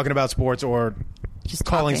whether we're talking about sports or Just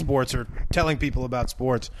calling talking. sports or telling people about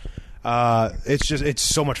sports, it's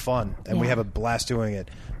so much fun. And we Yeah. have a blast doing it.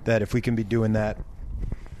 That if we can be doing that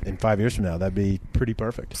in 5 years from now, that'd be pretty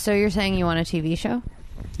perfect. So you're saying you want a TV show?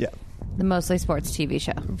 Yeah. The Mostly Sports TV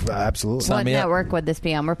show. Absolutely. Sign What me up. network would this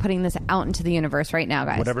be on? We're putting this out into the universe right now,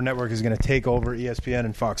 guys. Whatever network is going to take over ESPN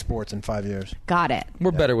and Fox Sports in 5 years. Got it.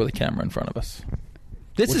 We're better with a camera in front of us.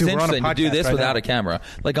 This Well, is dude, we're on a interesting to do podcast this right without now. a camera.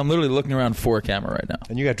 Like I'm literally looking around for a camera right now.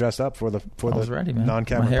 And you got dressed up for the I was ready, man.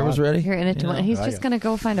 non-camera. My hair was pod. ready. You're in it. You know? He's I just am. going to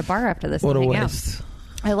go find a bar after this. What a and hang out. waste.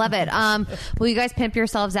 I love it. Will you guys pimp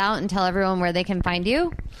yourselves out and tell everyone where they can find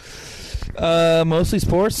you? Mostly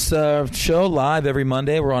Sports show live every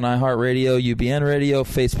Monday. We're on iHeartRadio, UBN Radio,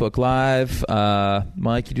 Facebook Live.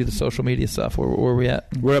 Mike, you do the social media stuff. Where are we at?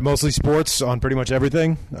 We're at Mostly Sports on pretty much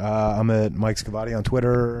everything. I'm at Mike Scavati on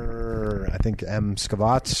Twitter. I think M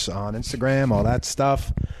Scavats on Instagram, all that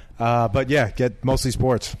stuff. But yeah, get Mostly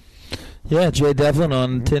Sports. Yeah, Jay Devlin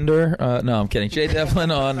on Tinder. No, I'm kidding. Jay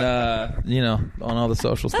Devlin on on all the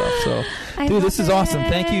social stuff. So, I dude, this love is awesome.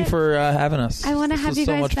 Thank you it. for having us. I want to This have was you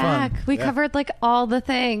so guys much back. fun. We Yeah. covered like all the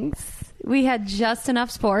things. We had just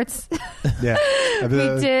enough sports. Yeah.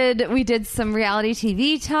 We did some reality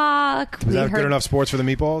TV talk. Was that good enough sports for the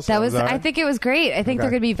meatballs? That was. all right? I think it was great. I think Okay.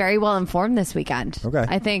 they're going to be very well informed this weekend. Okay.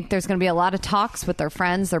 I think there's going to be a lot of talks with their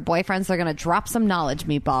friends, their boyfriends. They're going to drop some knowledge,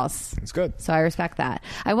 meatballs. It's good. So I respect that.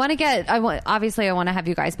 Obviously, I want to have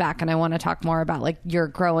you guys back, and I want to talk more about like your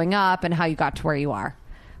growing up and how you got to where you are.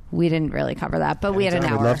 We didn't really cover that, but we had an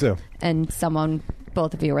Anytime, hour. we'd love to. And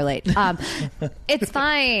both of you were late. It's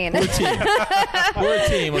fine. We're a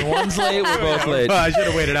team. When one's late, we're both late. I should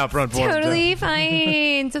have waited out front for him, too. Totally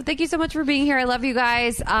fine. So thank you so much for being here. I love you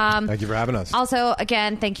guys. Thank you for having us. Also,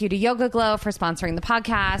 again, thank you to Yoga Glow for sponsoring the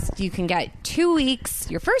podcast. You can get 2 weeks,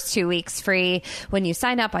 your first 2 weeks free when you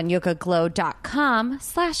sign up on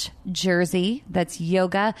yogaglow.com/Jersey. That's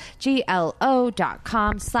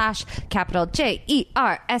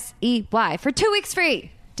yogaglo.com/Jersey for 2 weeks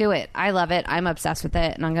free. Do it. I love it. I'm obsessed with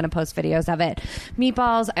it, and I'm going to post videos of it.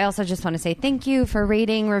 Meatballs, I also just want to say thank you for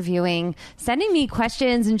rating, reviewing, sending me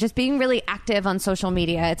questions, and just being really active on social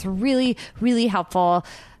media. It's really, really helpful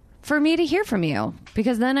for me to hear from you,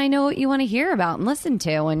 because then I know what you want to hear about and listen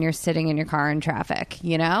to when you're sitting in your car in traffic.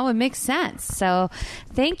 You know, it makes sense. So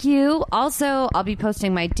thank you. Also, I'll be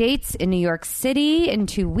posting my dates in New York City in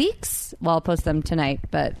 2 weeks. Well, I'll post them tonight,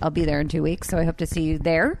 but I'll be there in 2 weeks. So I hope to see you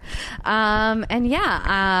there. And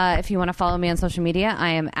yeah, if you want to follow me on social media, I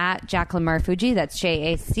am at Jacqueline Marfuggi. That's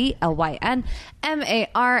JACLYN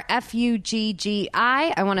MARFUGGI.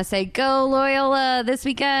 I want to say go Loyola this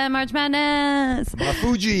weekend, March Madness.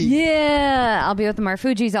 Fuji. Yeah, I'll be with the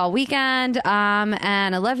Marfugis all weekend.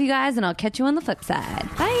 And I love you guys, and I'll catch you on the flip side.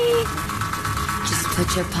 Bye. Just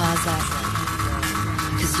put your paws up.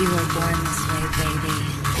 'Cause you were born this way, baby.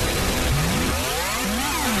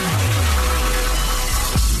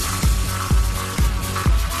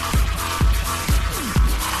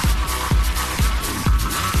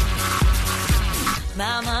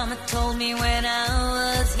 My mama told me when I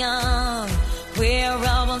was young, we're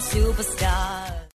all born superstars.